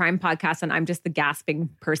this is a crime podcast and I'm just the gasping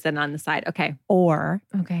person on the side. Okay. Or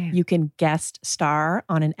you can guest star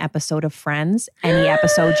on an episode of Friends, any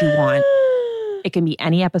episode you want. It can be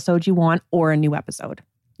any episode you want or a new episode.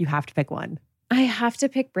 You have to pick one. I have to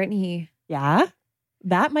pick Britney. Yeah?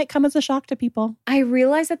 That might come as a shock to people. I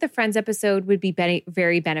realized that the Friends episode would be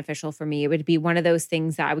very beneficial for me. It would be one of those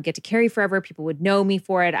things that I would get to carry forever. People would know me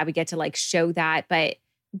for it. I would get to like show that. But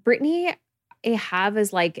Britney, I have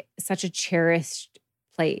as like such a cherished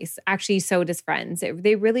place. Actually, so does Friends.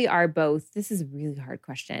 They really are both. This is a really hard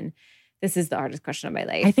question. This is the hardest question of my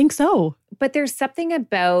life. I think so. But there's something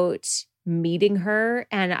about meeting her,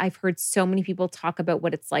 and I've heard so many people talk about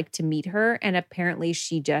what it's like to meet her, and apparently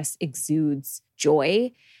she just exudes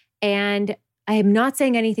joy. And I am not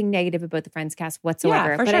saying anything negative about the Friends cast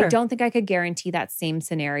whatsoever, but sure. I don't think I could guarantee that same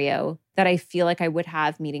scenario that I feel like I would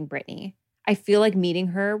have meeting Britney. I feel like meeting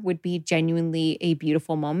her would be genuinely a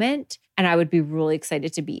beautiful moment. And I would be really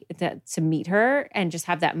excited to meet her and just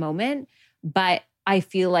have that moment. But I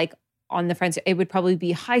feel like on the friends, it would probably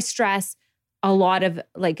be high stress, a lot of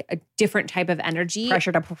like a different type of energy.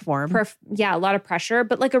 Pressure to perform. A lot of pressure,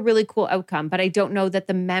 but like a really cool outcome. But I don't know that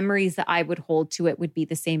the memories that I would hold to it would be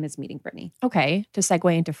the same as meeting Brittany. Okay, to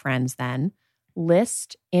segue into friends then,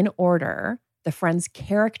 list in order the friends'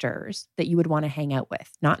 characters that you would want to hang out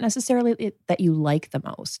with. Not necessarily that you like the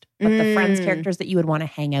most, but the friends' characters that you would want to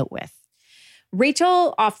hang out with.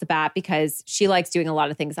 Rachel off the bat, because she likes doing a lot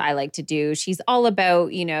of things I like to do. She's all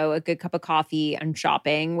about, a good cup of coffee and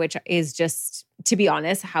shopping, which is just, to be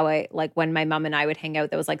honest, how I like when my mom and I would hang out.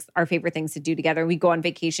 That was like our favorite things to do together. We go on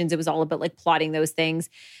vacations. It was all about like plotting those things.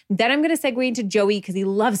 Then I'm going to segue into Joey because he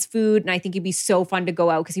loves food. And I think it'd be so fun to go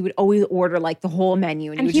out because he would always order like the whole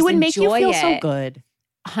menu. And he would make you feel so good.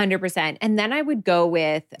 100%. And then I would go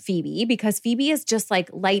with Phoebe because Phoebe is just like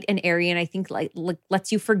light and airy. And I think like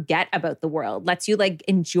lets you forget about the world, lets you like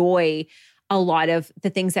enjoy a lot of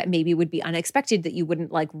the things that maybe would be unexpected that you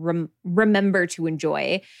wouldn't like remember to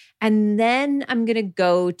enjoy. And then I'm going to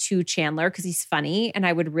go to Chandler because he's funny and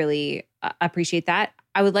I would really appreciate that.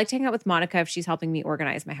 I would like to hang out with Monica if she's helping me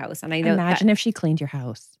organize my house. And I know imagine if she cleaned your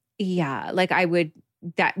house. Yeah, like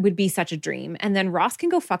that would be such a dream. And then Ross can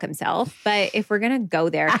go fuck himself. But if we're going to go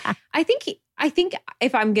there, I think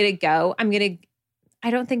if I'm going to go, I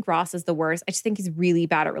don't think Ross is the worst. I just think he's really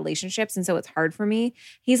bad at relationships. And so it's hard for me.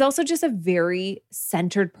 He's also just a very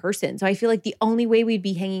centered person. So I feel like the only way we'd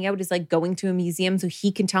be hanging out is like going to a museum so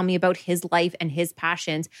he can tell me about his life and his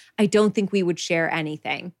passions. I don't think we would share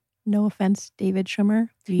anything. No offense, David Schwimmer.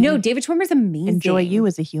 No, David Schwimmer's amazing. Enjoy you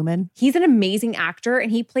as a human. He's an amazing actor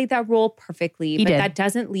and he played that role perfectly. But that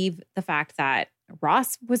doesn't leave the fact that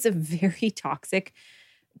Ross was a very toxic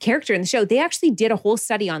character in the show. They actually did a whole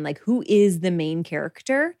study on like who is the main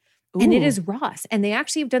character. Ooh. And it is Ross. And they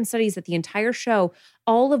actually have done studies that the entire show,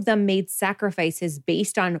 all of them made sacrifices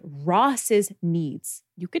based on Ross's needs.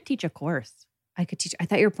 You could teach a course. I could teach. I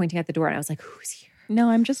thought you were pointing at the door and I was like, who's here? No,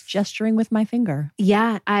 I'm just gesturing with my finger.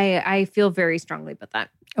 Yeah, I feel very strongly about that.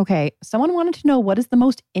 Okay, someone wanted to know what is the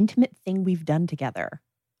most intimate thing we've done together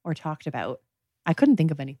or talked about. I couldn't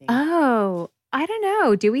think of anything. Oh, I don't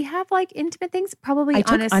know. Do we have like intimate things? Probably. I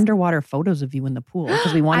took underwater photos of you in the pool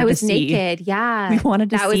because we wanted to see. I was naked. Yeah, we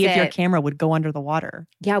wanted to see if your camera would go under the water.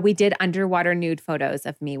 Yeah, we did underwater nude photos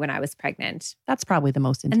of me when I was pregnant. That's probably the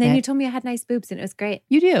most intimate. And then you told me I had nice boobs and it was great.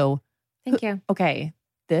 You do. Thank you. Okay.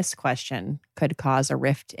 This question could cause a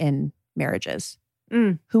rift in marriages.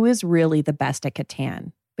 Who is really the best at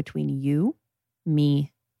Catan between you,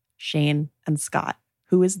 me, Shane, and Scott?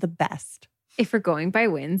 Who is the best? If we're going by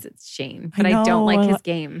wins, it's Shane. But I don't like his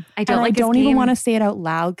game. I don't even want to say it out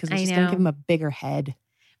loud because it's just going to give him a bigger head.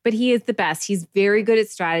 But he is the best. He's very good at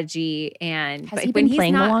strategy. And has he been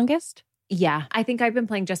playing the longest? Yeah, I think I've been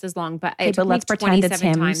playing just as long, but let's pretend it's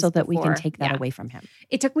him so that we can take that away from him.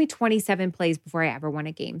 It took me 27 plays before I ever won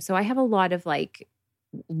a game. So I have a lot of like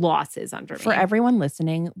losses under me. For everyone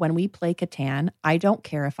listening, when we play Catan, I don't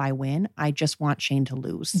care if I win. I just want Shane to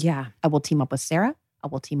lose. Yeah. I will team up with Sarah. I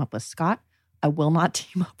will team up with Scott. I will not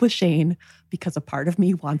team up with Shane because a part of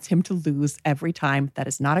me wants him to lose every time. That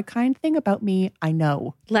is not a kind thing about me. I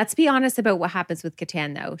know. Let's be honest about what happens with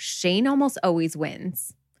Catan though. Shane almost always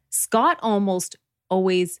wins. Scott almost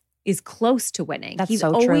always is close to winning. He's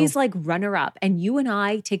so always like runner up. And you and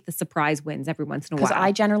I take the surprise wins every once in a while. Because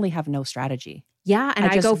I generally have no strategy. Yeah. And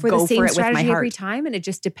I go for the same strategy every time. And it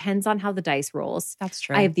just depends on how the dice rolls. That's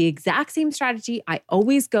true. I have the exact same strategy. I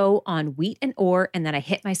always go on wheat and ore. And then I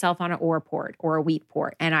hit myself on an ore port or a wheat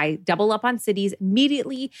port. And I double up on cities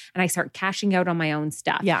immediately. And I start cashing out on my own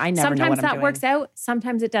stuff. Yeah, I never know what I'm doing. Sometimes that works out.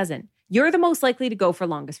 Sometimes it doesn't. You're the most likely to go for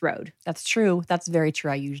longest road. That's true. That's very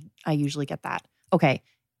true. I usually get that. Okay.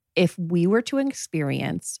 If we were to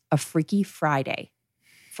experience a Freaky Friday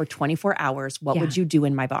for 24 hours, what would you do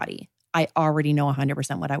in my body? I already know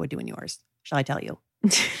 100% what I would do in yours. Shall I tell you?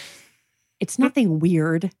 It's nothing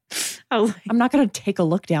weird. I'm not going to take a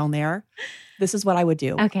look down there. This is what I would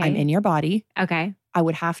do. Okay. I'm in your body. Okay. I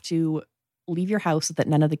would have to leave your house so that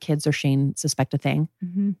none of the kids or Shane suspect a thing.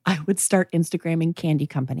 Mm-hmm. I would start Instagramming candy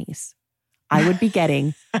companies. I would be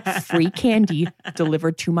getting free candy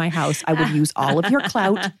delivered to my house. I would use all of your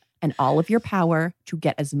clout and all of your power to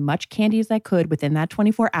get as much candy as I could within that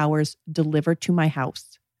 24 hours delivered to my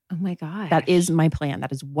house. Oh my God. That is my plan.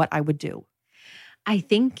 That is what I would do.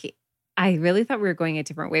 I really thought we were going a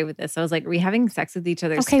different way with this. I was like, are we having sex with each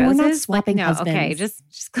other's spouses? We're not swapping husbands. Okay, just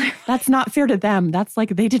That's not fair to them. That's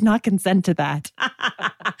like, they did not consent to that.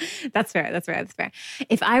 That's fair.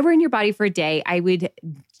 If I were in your body for a day, I would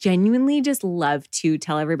genuinely just love to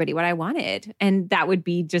tell everybody what I wanted. And that would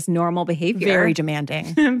be just normal behavior. Very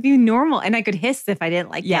demanding. Be normal. And I could hiss if I didn't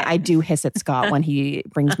like it. Yeah, I do hiss at Scott when he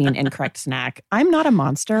brings me an incorrect snack. I'm not a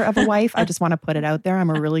monster of a wife. I just want to put it out there. I'm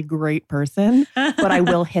a really great person, but I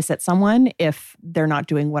will hiss at someone if they're not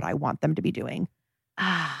doing what I want them to be doing.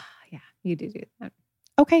 Yeah, you do that.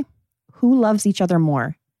 Okay. Who loves each other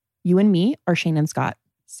more? You and me or Shane and Scott?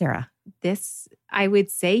 Sarah. This, I would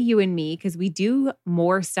say you and me, because we do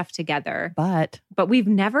more stuff together. But we've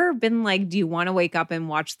never been like, do you want to wake up and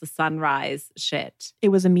watch the sunrise shit? It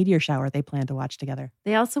was a meteor shower they planned to watch together.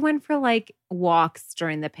 They also went for like walks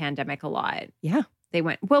during the pandemic a lot. Yeah. They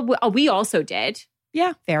went, we also did.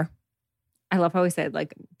 Yeah, fair. I love how we said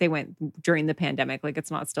like they went during the pandemic, like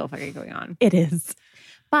it's not still fucking going on. It is.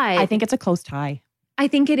 But I think it's a close tie. I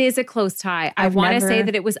think it is a close tie. I want to say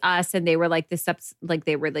that it was us and they were like this,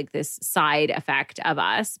 this side effect of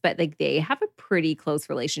us, but like they have a pretty close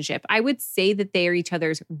relationship. I would say that they are each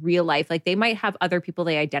other's real life. Like they might have other people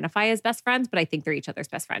they identify as best friends, but I think they're each other's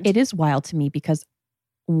best friend. It is wild to me because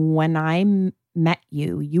when I met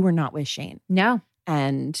you, you were not with Shane. No.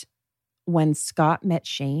 And when Scott met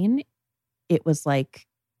Shane, it was like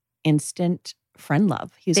instant friend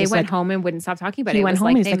love. They went home and wouldn't stop talking about it. He went home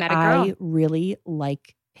like and they he's met like, a girl. I really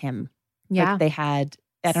like him. Yeah. Like they had,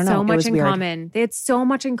 I don't know. So it much was in weird. common. They had so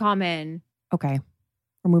much in common. Okay.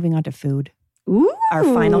 We're moving on to food. Ooh. Our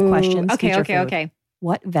final questions. Okay.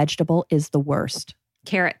 What vegetable is the worst?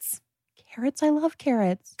 Carrots. Carrots. I love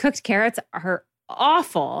carrots. Cooked carrots are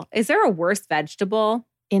awful. Is there a worse vegetable?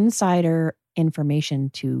 Insider information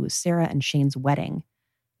to Sarah and Shane's wedding.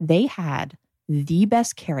 They had the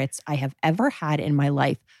best carrots I have ever had in my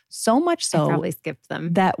life. So much so I probably skipped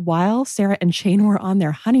them. that while Sarah and Shane were on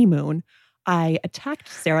their honeymoon, I attacked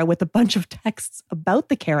Sarah with a bunch of texts about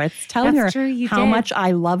the carrots, telling her how much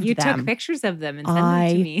I loved them. You took pictures of them and sent them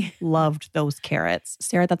to me. I loved those carrots.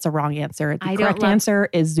 Sarah, that's a wrong answer. The I correct answer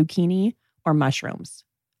is zucchini or mushrooms.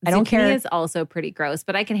 I don't care. Zucchini is also pretty gross,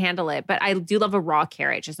 but I can handle it. But I do love a raw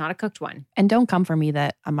carrot, just not a cooked one. And don't come for me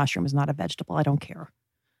that a mushroom is not a vegetable. I don't care.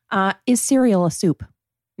 Is cereal a soup?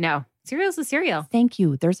 No. Cereal's a cereal. Thank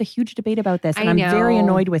you. There's a huge debate about this, and I'm very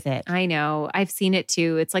annoyed with it. I know. I've seen it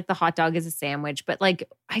too. It's like the hot dog is a sandwich, but like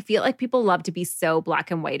I feel like people love to be so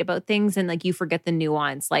black and white about things, and like you forget the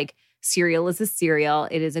nuance. Like cereal is a cereal.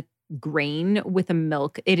 It is a grain with a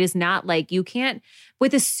milk. It is not like you can't,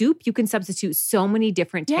 with a soup, you can substitute so many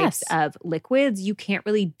different types of liquids. You can't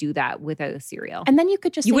really do that with a cereal. And then you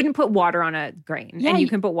could just you wouldn't put water on a grain, and you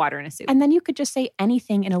can put water in a soup. And then you could just say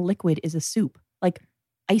anything in a liquid is a soup, like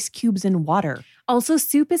ice cubes in water. Also,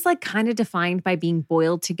 soup is like kind of defined by being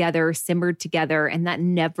boiled together, simmered together, and that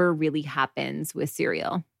never really happens with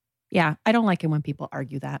cereal. Yeah, I don't like it when people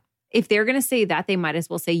argue that. If they're going to say that, they might as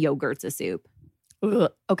well say yogurt's a soup.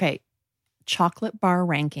 Ugh. Okay. Chocolate bar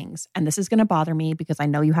rankings. And this is going to bother me because I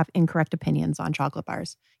know you have incorrect opinions on chocolate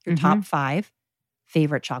bars. Your top 5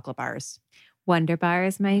 favorite chocolate bars. Wonder Bar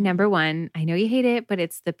is my number 1. I know you hate it, but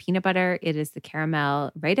it's the peanut butter. It is the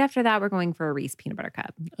caramel. Right after that, we're going for a Reese peanut butter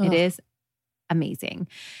cup. Ugh. It is amazing.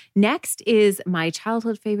 Next is my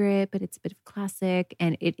childhood favorite, but it's a bit of a classic,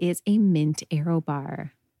 and it is a mint Aero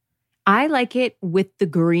bar. I like it with the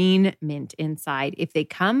green mint inside. If they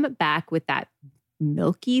come back with that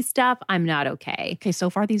milky stuff, I'm not okay. Okay,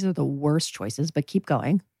 so far these are the worst choices, but keep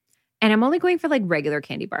going. And I'm only going for like regular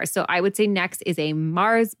candy bars. So I would say next is a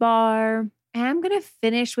Mars bar. And I'm going to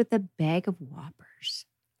finish with a bag of Whoppers.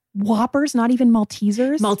 Whoppers, not even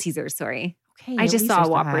Maltesers? Maltesers, sorry. Okay. I just saw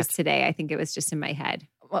Whoppers today. I think it was just in my head.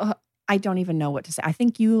 Well, I don't even know what to say. I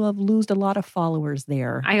think you have lost a lot of followers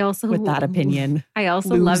there. I also with that opinion. I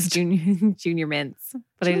also love Junior Mints,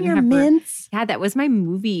 but Junior I didn't have Mints. Yeah, that was my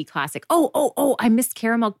movie classic. Oh! I missed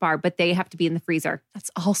caramel bar, but they have to be in the freezer.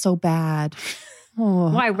 That's also bad.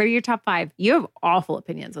 Oh. Why? What are your top 5? You have awful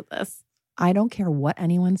opinions with this. I don't care what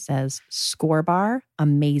anyone says. Score bar,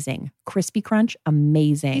 amazing. Crispy Crunch,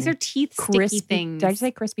 amazing. These are teeth sticky things. Did I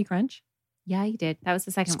say Crispy Crunch? Yeah, you did. That was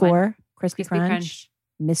the second Score, one. Crispy Crunch.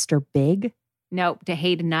 Mr. Big. Nope, to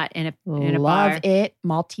hate a nut in a bar. Love it.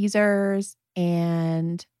 Maltesers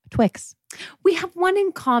and Twix. We have one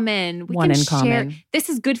in common. We can share. This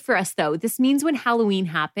is good for us, though. This means when Halloween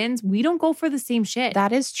happens, we don't go for the same shit.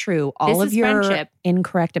 That is true. All of your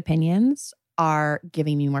incorrect opinions are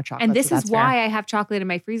giving me more chocolate. And this is why I have chocolate in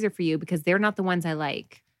my freezer for you, because they're not the ones I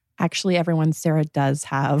like. Actually, everyone, Sarah does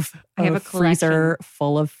have a freezer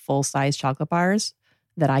full of full-size chocolate bars.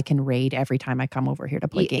 that I can raid every time I come over here to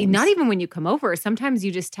play games. Not even when you come over. Sometimes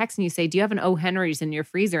you just text and you say, do you have an O. Henry's in your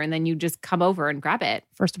freezer? And then you just come over and grab it.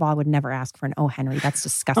 First of all, I would never ask for an O. Henry. That's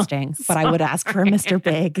disgusting. But I would ask for a Mr.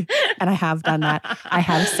 Big. And I have done that. I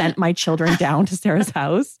have sent my children down to Sarah's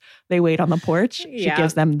house. They wait on the porch. She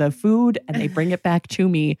gives them the food and they bring it back to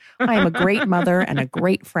me. I am a great mother and a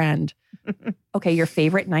great friend. Okay, your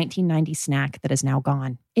favorite 1990s snack that is now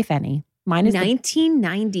gone, if any. Mine is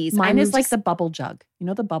 1990s. Mine is like the bubble jug. You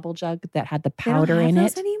know the bubble jug that had the powder in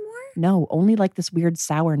it? Anymore? No, only like this weird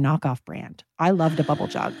sour knockoff brand. I loved a bubble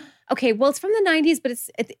jug. Okay, well, it's from the 90s,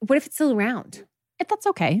 but what if it's still around? That's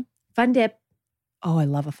okay. Fun Dip. Oh, I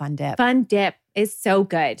love a Fun Dip. Fun Dip is so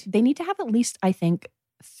good. They need to have at least, I think,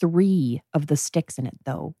 3 of the sticks in it,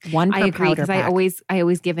 though. One per I agree, powder because pack. I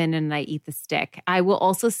always give in and I eat the stick. I will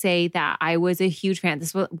also say that I was a huge fan.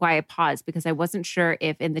 This is why I paused, because I wasn't sure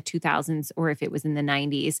if in the 2000s or if it was in the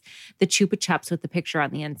 90s, the Chupa Chups with the picture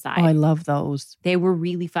on the inside. Oh, I love those. They were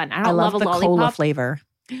really fun. I love a the lollipop cola flavor.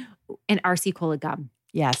 and RC Cola gum.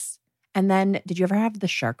 Yes. And then, did you ever have the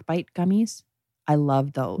Shark Bite gummies? I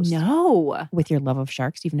love those. No. With your love of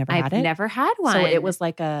sharks, you've never had it? I've never had one. So it was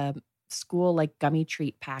like a school like gummy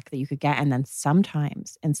treat pack that you could get. And then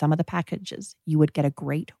sometimes in some of the packages, you would get a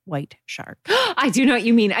great white shark. I do know what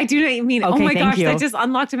you mean. Okay, oh my gosh, you. that just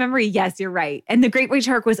unlocked a memory. Yes, you're right. And the great white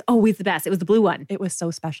shark was always the best. It was the blue one. It was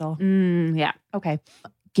so special. Yeah. Okay.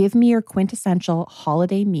 Give me your quintessential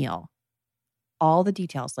holiday meal. All the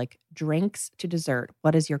details, like drinks to dessert.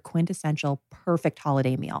 What is your quintessential perfect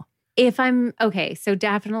holiday meal? If I'm okay, so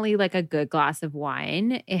definitely like a good glass of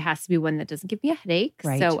wine. It has to be one that doesn't give me a headache.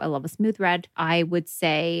 Right. So I love a smooth red. I would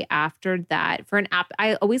say after that, for an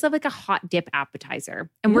I always love like a hot dip appetizer.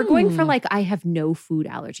 And we're going for like, I have no food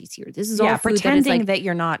allergies here. This is all food pretending that is like, that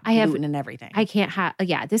you're not gluten and everything. I can't have,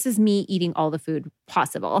 this is me eating all the food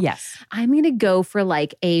possible. Yes. I'm going to go for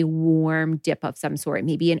like a warm dip of some sort,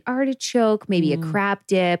 maybe an artichoke, maybe a crab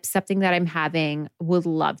dip, something that I'm having. Would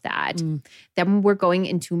love that. Then we're going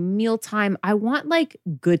into mealtime. I want like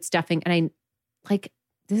good stuffing. And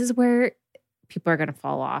this is where people are going to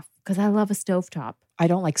fall off because I love a stovetop. I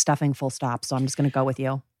don't like stuffing full stop. So I'm just going to go with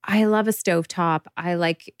you. I love a stovetop. I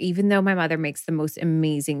like, even though my mother makes the most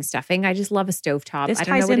amazing stuffing, I just love a stovetop. This I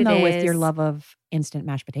don't ties know what in though is. with your love of instant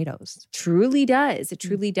mashed potatoes. Truly does. It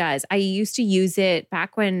truly does. I used to use it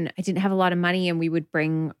back when I didn't have a lot of money and we would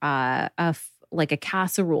bring like a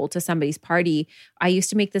casserole to somebody's party. I used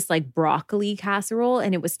to make this like broccoli casserole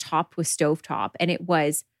and it was topped with stovetop and it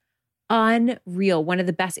was unreal. One of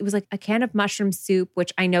the best. It was like a can of mushroom soup,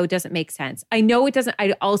 which I know doesn't make sense. I know it doesn't.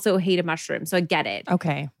 I also hate a mushroom, so I get it.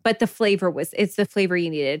 Okay. But the flavor it's the flavor you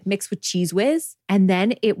needed mixed with Cheese Whiz. And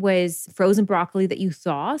then it was frozen broccoli that you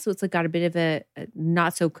thaw. So it's like got a bit of a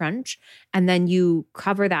not so crunch. And then you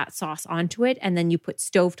cover that sauce onto it and then you put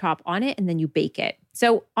stovetop on it and then you bake it.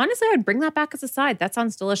 So honestly, I would bring that back as a side. That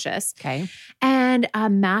sounds delicious. Okay. And a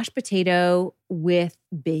mashed potato with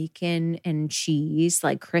bacon and cheese,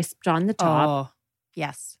 like crisped on the top. Oh,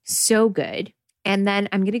 yes. So good. And then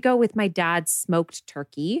I'm going to go with my dad's smoked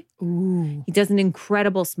turkey. Ooh. He does an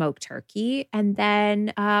incredible smoked turkey. And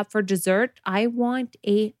then for dessert, I want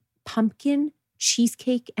a pumpkin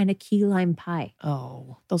cheesecake and a key lime pie.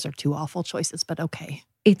 Oh, those are two awful choices, but okay.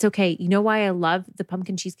 It's okay. You know why I love the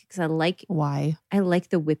pumpkin cheesecake? Because Why? I like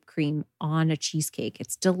the whipped cream on a cheesecake.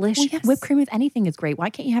 It's delicious. Well, yeah, whipped cream with anything is great.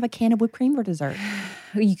 Why can't you have a can of whipped cream for dessert?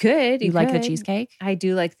 You could. You like the could. cheesecake? I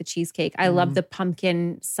do like the cheesecake. I love the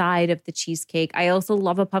pumpkin side of the cheesecake. I also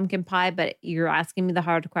love a pumpkin pie, but you're asking me the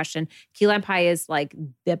hard question. Key lime pie is like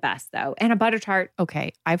the best though. And a butter tart.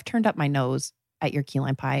 Okay. I've turned up my nose at your key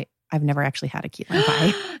lime pie. I've never actually had a key lime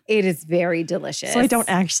pie. It is very delicious. So I don't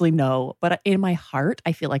actually know, but in my heart,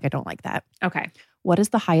 I feel like I don't like that. Okay. What is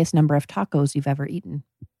the highest number of tacos you've ever eaten?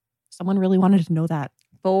 Someone really wanted to know that.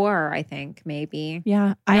 4, I think, maybe.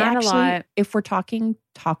 Yeah. Not a lot. If we're talking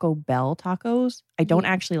Taco Bell tacos, I don't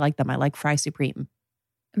actually like them. I like Fry Supreme.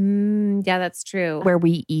 Yeah, that's true. Where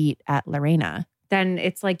we eat at Lorena. Then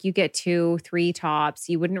it's like you get 2, 3 tops.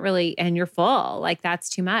 You wouldn't really, and you're full. Like that's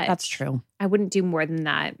too much. That's true. I wouldn't do more than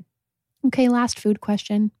that. Okay, last food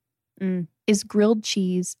question. Is grilled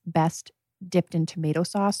cheese best dipped in tomato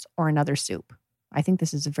sauce or another soup? I think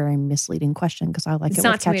this is a very misleading question because I like it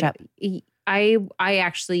with ketchup. I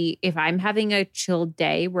actually, if I'm having a chilled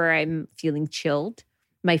day where I'm feeling chilled,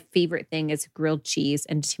 my favorite thing is grilled cheese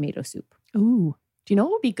and tomato soup. Ooh. Do you know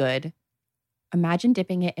what would be good? imagine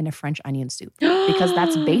dipping it in a French onion soup because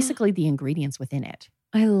that's basically the ingredients within it.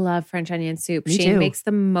 I love French onion soup. Me Shane too. makes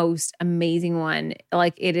the most amazing one.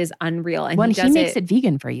 Like, it is unreal. And he makes it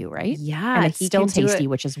vegan for you, right? Yeah. And it's still tasty,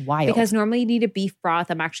 which is wild. Because normally you need a beef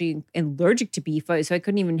broth. I'm actually allergic to beef, so I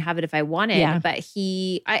couldn't even have it if I wanted. Yeah. But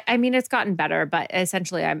I mean, it's gotten better, but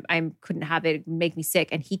essentially I couldn't have it. It'd make me sick.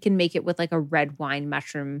 And he can make it with like a red wine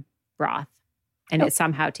mushroom broth. And it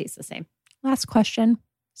somehow tastes the same. Last question.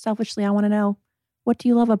 Selfishly, I want to know, what do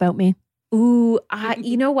you love about me? Ooh,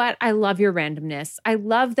 you know what? I love your randomness. I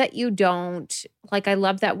love that you don't, like, I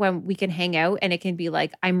love that when we can hang out and it can be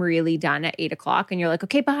like, I'm really done at 8:00 and you're like,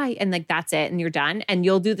 okay, bye. And like, that's it. And you're done. And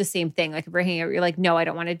you'll do the same thing. Like if we're hanging out, you're like, no, I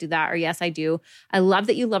don't want to do that. Or yes, I do. I love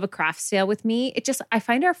that you love a craft sale with me. I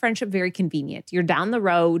find our friendship very convenient. You're down the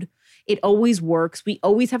road. It always works. We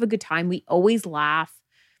always have a good time. We always laugh.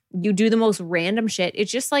 You do the most random shit.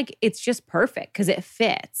 It's just perfect because it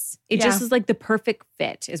fits. It just is like the perfect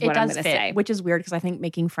fit is what I'm going to say. Which is weird because I think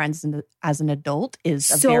making friends as an adult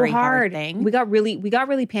is a so very hard thing. We got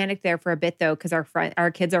really panicked there for a bit though because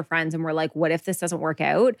our kids are friends and we're like, what if this doesn't work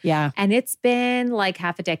out? Yeah. And it's been like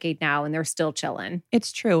half a decade now and they're still chilling.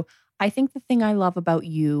 It's true. I think the thing I love about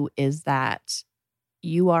you is that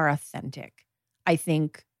you are authentic. I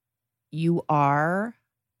think you are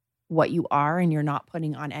what you are and you're not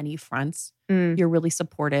putting on any fronts. You're really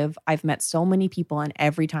supportive. I've met so many people and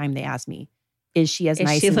every time they ask me, is she as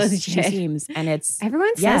nice as she seems? And it's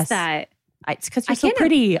everyone says that. It's because you're so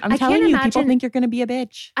pretty. I'm telling you, people think you're going to be a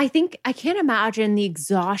bitch. I can't imagine the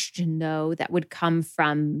exhaustion though that would come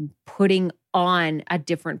from putting on a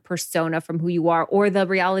different persona from who you are, or the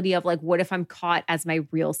reality of like, what if I'm caught as my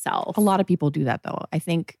real self? A lot of people do that though. I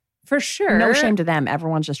think for sure. No shame to them.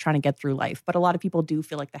 Everyone's just trying to get through life. But a lot of people do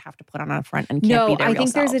feel like they have to put on a front and can't be their real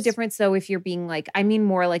selves. There's a difference though if you're being like, I mean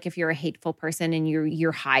more like if you're a hateful person and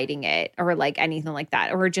you're hiding it or like anything like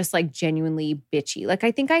that, or just like genuinely bitchy. Like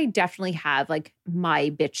I think I definitely have like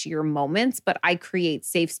my bitchier moments, but I create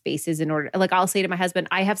safe spaces in order, like I'll say to my husband,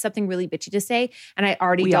 I have something really bitchy to say and I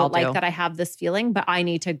already don't like that I have this feeling, but I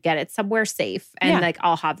need to get it somewhere safe. And like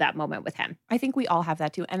I'll have that moment with him. I think we all have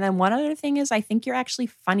that too. And then one other thing is I think you're actually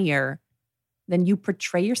funnier than you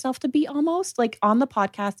portray yourself to be almost. Like on the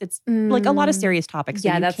podcast, it's like a lot of serious topics. So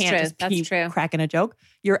yeah, you that's can't true. Just that's keep true. cracking a joke.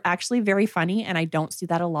 You're actually very funny and I don't see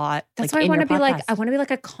that a lot. That's like, why I want to be like, I want to be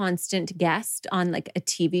like a constant guest on like a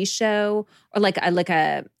TV show or like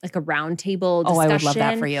a round table discussion. Oh, I would love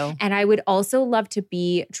that for you. And I would also love to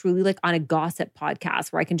be truly like on a gossip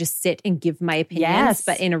podcast where I can just sit and give my opinions,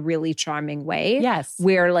 but in a really charming way. Yes.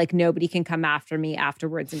 Where like nobody can come after me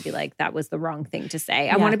afterwards and be like, that was the wrong thing to say.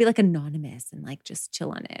 I want to be like anonymous and like just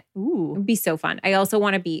chill on it. Ooh. It would be so fun. I also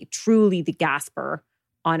want to be truly the gasper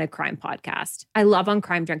on a crime podcast. I love on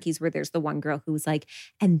Crime Junkies where there's the one girl who's like,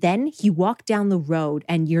 and then he walked down the road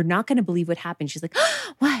and you're not going to believe what happened. She's like,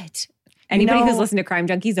 what? Anybody who's listened to Crime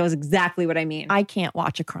Junkies knows exactly what I mean. I can't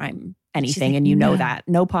watch a crime anything and you know that.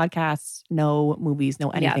 No podcasts, no movies,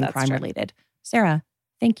 no anything crime related. Sarah,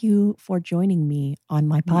 thank you for joining me on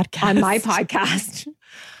my podcast. On my podcast.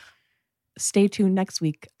 Stay tuned next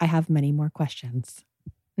week. I have many more questions.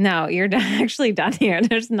 No, you're actually done here.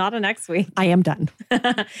 There's not a next week. I am done.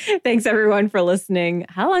 Thanks everyone for listening.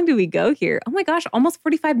 How long do we go here? Oh my gosh, almost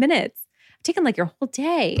 45 minutes. I've taken like your whole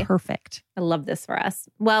day. Perfect. I love this for us.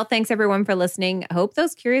 Well, thanks everyone for listening. I hope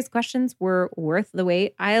those curious questions were worth the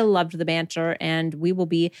wait. I loved the banter and we will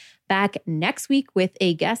be back next week with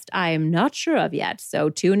a guest I'm not sure of yet. So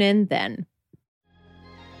tune in then.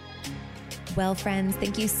 Well, friends,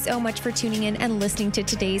 thank you so much for tuning in and listening to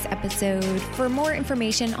today's episode. For more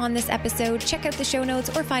information on this episode, check out the show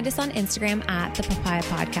notes or find us on Instagram at The Papaya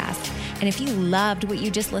Podcast. And if you loved what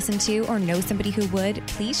you just listened to or know somebody who would,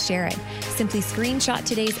 please share it. Simply screenshot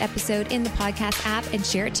today's episode in the podcast app and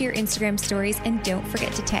share it to your Instagram stories. And don't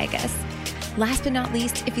forget to tag us. Last but not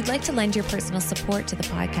least, if you'd like to lend your personal support to the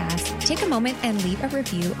podcast, take a moment and leave a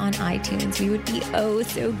review on iTunes. We would be oh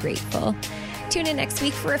so grateful. Tune in next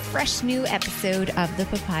week for a fresh new episode of the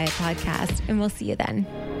Papaya Podcast, and we'll see you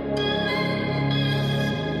then.